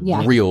in the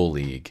real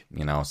league?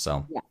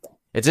 So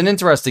it's an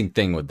interesting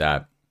thing with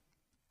that.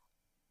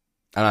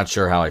 I'm not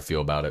sure how I feel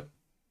about it.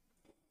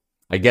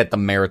 I get the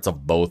merits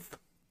of both.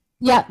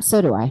 Yeah,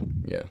 so do I.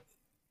 Yeah.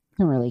 I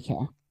don't really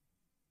care.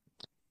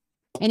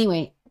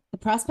 Anyway, the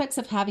prospects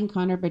of having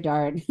Connor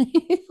Bedard,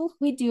 if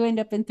we do end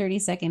up in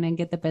 32nd and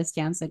get the best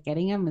chance at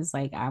getting him, is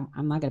like, I'm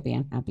not going to be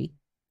unhappy.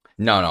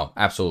 No,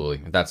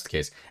 absolutely. That's the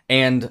case.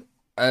 And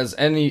as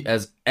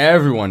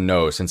everyone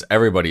knows, since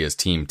everybody is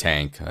Team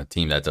Tank, a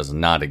team that does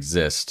not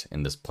exist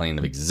in this plane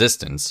of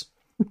existence,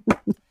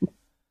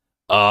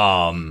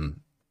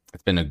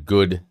 it's been a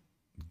good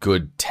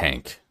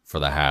tank for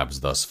the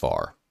Habs thus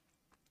far.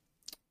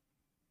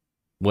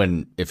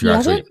 If you're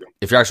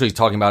actually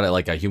talking about it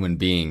like a human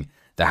being,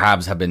 the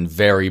Habs have been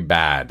very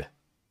bad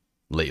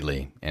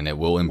lately, and it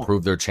will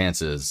improve their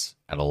chances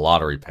at a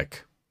lottery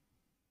pick.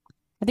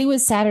 I think it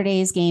was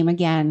Saturday's game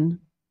again,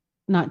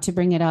 not to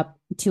bring it up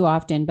too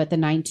often, but the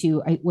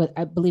 9-2,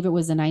 I believe it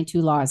was a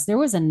 9-2 loss. There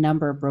was a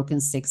number of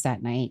broken sticks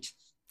that night.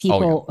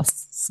 People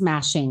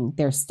smashing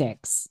their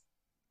sticks.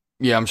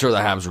 Yeah, I'm sure the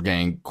Habs were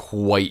getting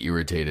quite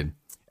irritated.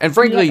 And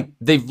frankly,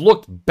 they've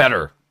looked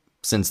better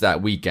since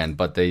that weekend,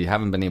 but they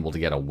haven't been able to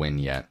get a win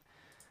yet.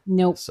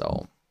 Nope.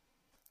 So,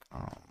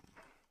 I'm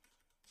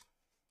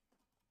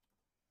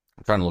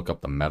trying to look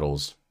up the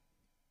medals.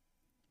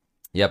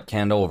 Yep,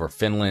 Canada over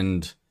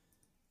Finland.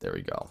 There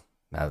we go.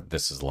 Now,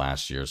 this is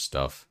last year's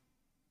stuff.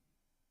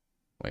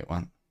 Wait,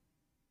 what?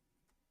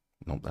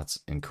 Nope, that's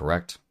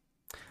incorrect.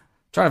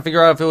 Trying to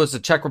figure out if it was the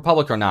Czech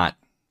Republic or not.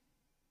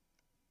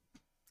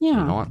 Yeah.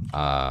 You know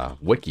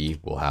what? Wiki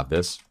will have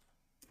this.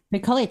 They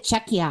call it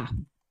Czechia.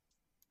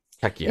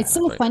 Czechia. It's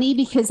so funny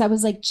because I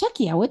was like,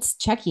 Czechia, what's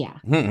Czechia?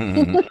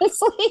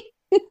 It's like,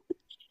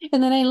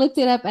 and then I looked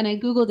it up and I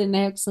Googled it and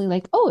I actually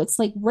like, oh, it's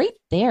like right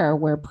there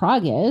where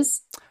Prague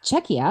is.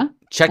 Czechia.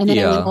 And then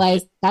I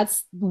realized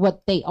that's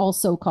what they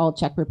also call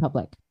Czech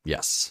Republic.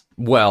 Yes.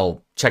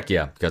 Well,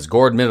 Czechia, because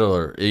Gord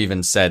Miller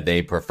even said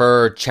they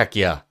prefer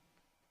Czechia.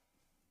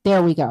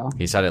 There we go.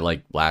 He said it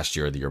like last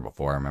year or the year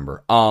before, I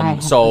remember.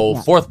 have So heard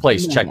that. fourth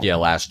place, Yeah. Czechia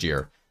last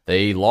year.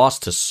 They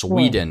lost to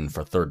Sweden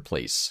for third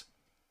place.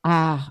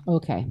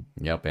 Okay.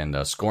 Yep,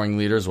 and scoring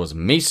leaders was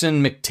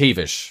Mason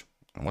McTavish.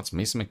 And what's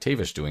Mason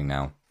McTavish doing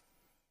now?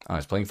 Oh,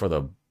 he's playing for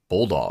the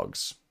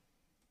Bulldogs.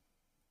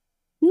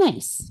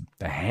 Nice.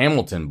 The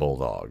Hamilton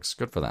Bulldogs.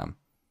 Good for them.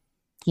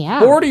 Yeah.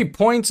 40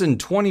 points in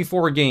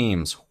 24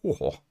 games.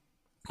 Oh,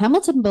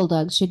 Hamilton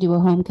Bulldogs should do a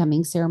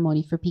homecoming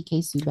ceremony for PK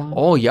Subban.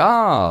 oh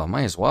yeah,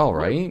 might as well,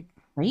 right?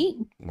 Right?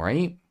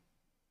 Right?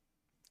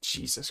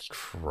 Jesus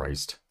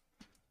Christ.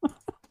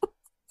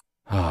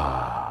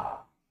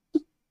 Ah.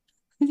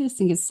 I just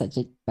think it's such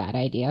a bad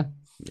idea.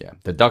 Yeah,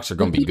 the Ducks are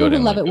going to be People good. who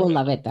In love like, it will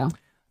love it, though.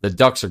 the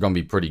Ducks are going to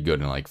be pretty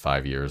good in like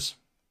 5 years.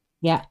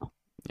 Yeah.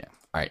 Yeah.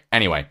 All right.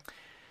 Anyway,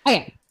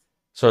 Okay.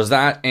 so is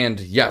that, and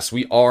yes,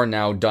 we are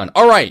now done.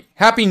 All right.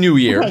 Happy New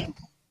Year, Okay.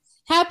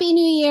 Happy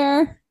New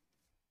Year.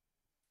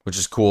 which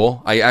is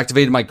cool. I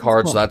activated my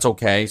card, Cool. so that's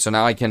okay. So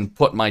now I can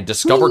put my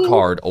Discover Woo.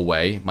 card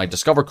away. My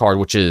Discover card,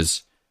 which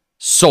is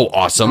so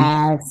awesome.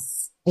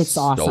 Yes. It's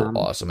awesome. So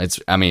awesome. It's,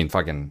 I mean,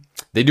 fucking,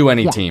 they do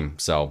any Yeah. team,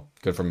 so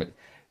good for me.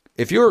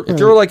 If you're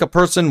like a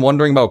person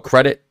wondering about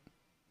credit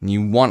and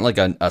you want like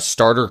a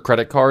starter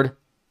credit card,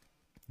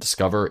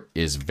 Discover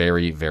is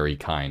very, very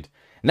kind.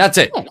 And that's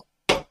it. Good.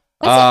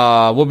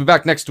 We'll be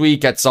back next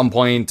week at some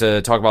point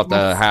to talk about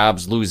the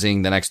Habs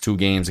losing the next 2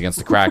 games against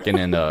the Kraken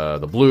and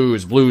the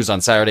Blues. Blues on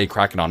Saturday,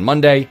 Kraken on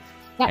Monday.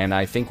 Yeah. And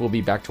I think we'll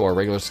be back to our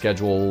regular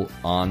schedule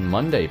on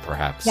Monday,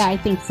 perhaps. Yeah, I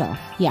think so.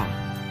 Yeah.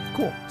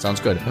 Cool. Sounds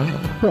good.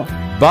 Cool.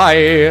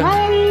 Bye.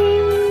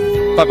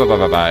 Bye. Bye, bye, bye,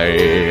 bye,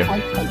 bye.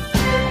 Bye.